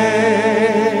way.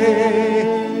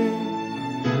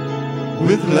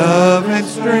 With love and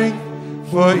strength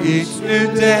for each new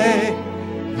day,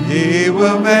 he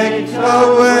will make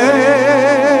a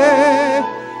way.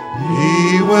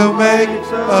 He will make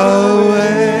a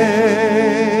way.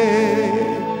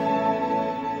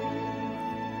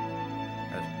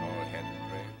 Let's go ahead and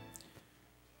pray.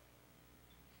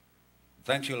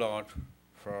 Thank you, Lord,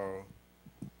 for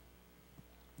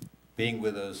being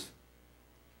with us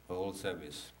the whole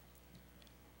service.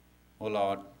 Oh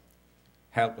Lord,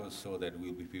 help us so that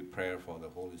we'll be prepared for the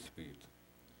Holy Spirit.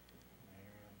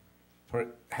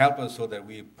 Help us so that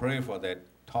we pray for that,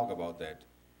 talk about that,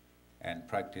 and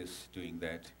practice doing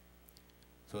that,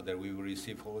 so that we will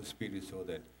receive Holy Spirit, so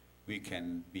that we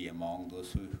can be among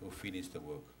those who finish the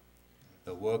work.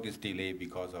 The work is delayed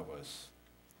because of us.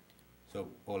 So,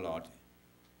 oh Lord,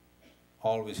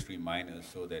 always remind us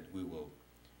so that we will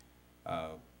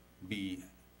be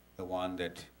the one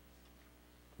that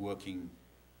working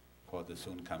for the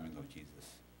soon coming of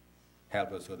Jesus.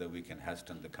 Help us so that we can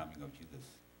hasten the coming of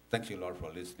Jesus. Thank you, Lord,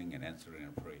 for listening and answering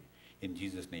and pray. In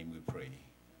Jesus' name we pray.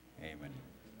 Amen.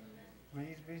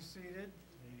 Please be seated.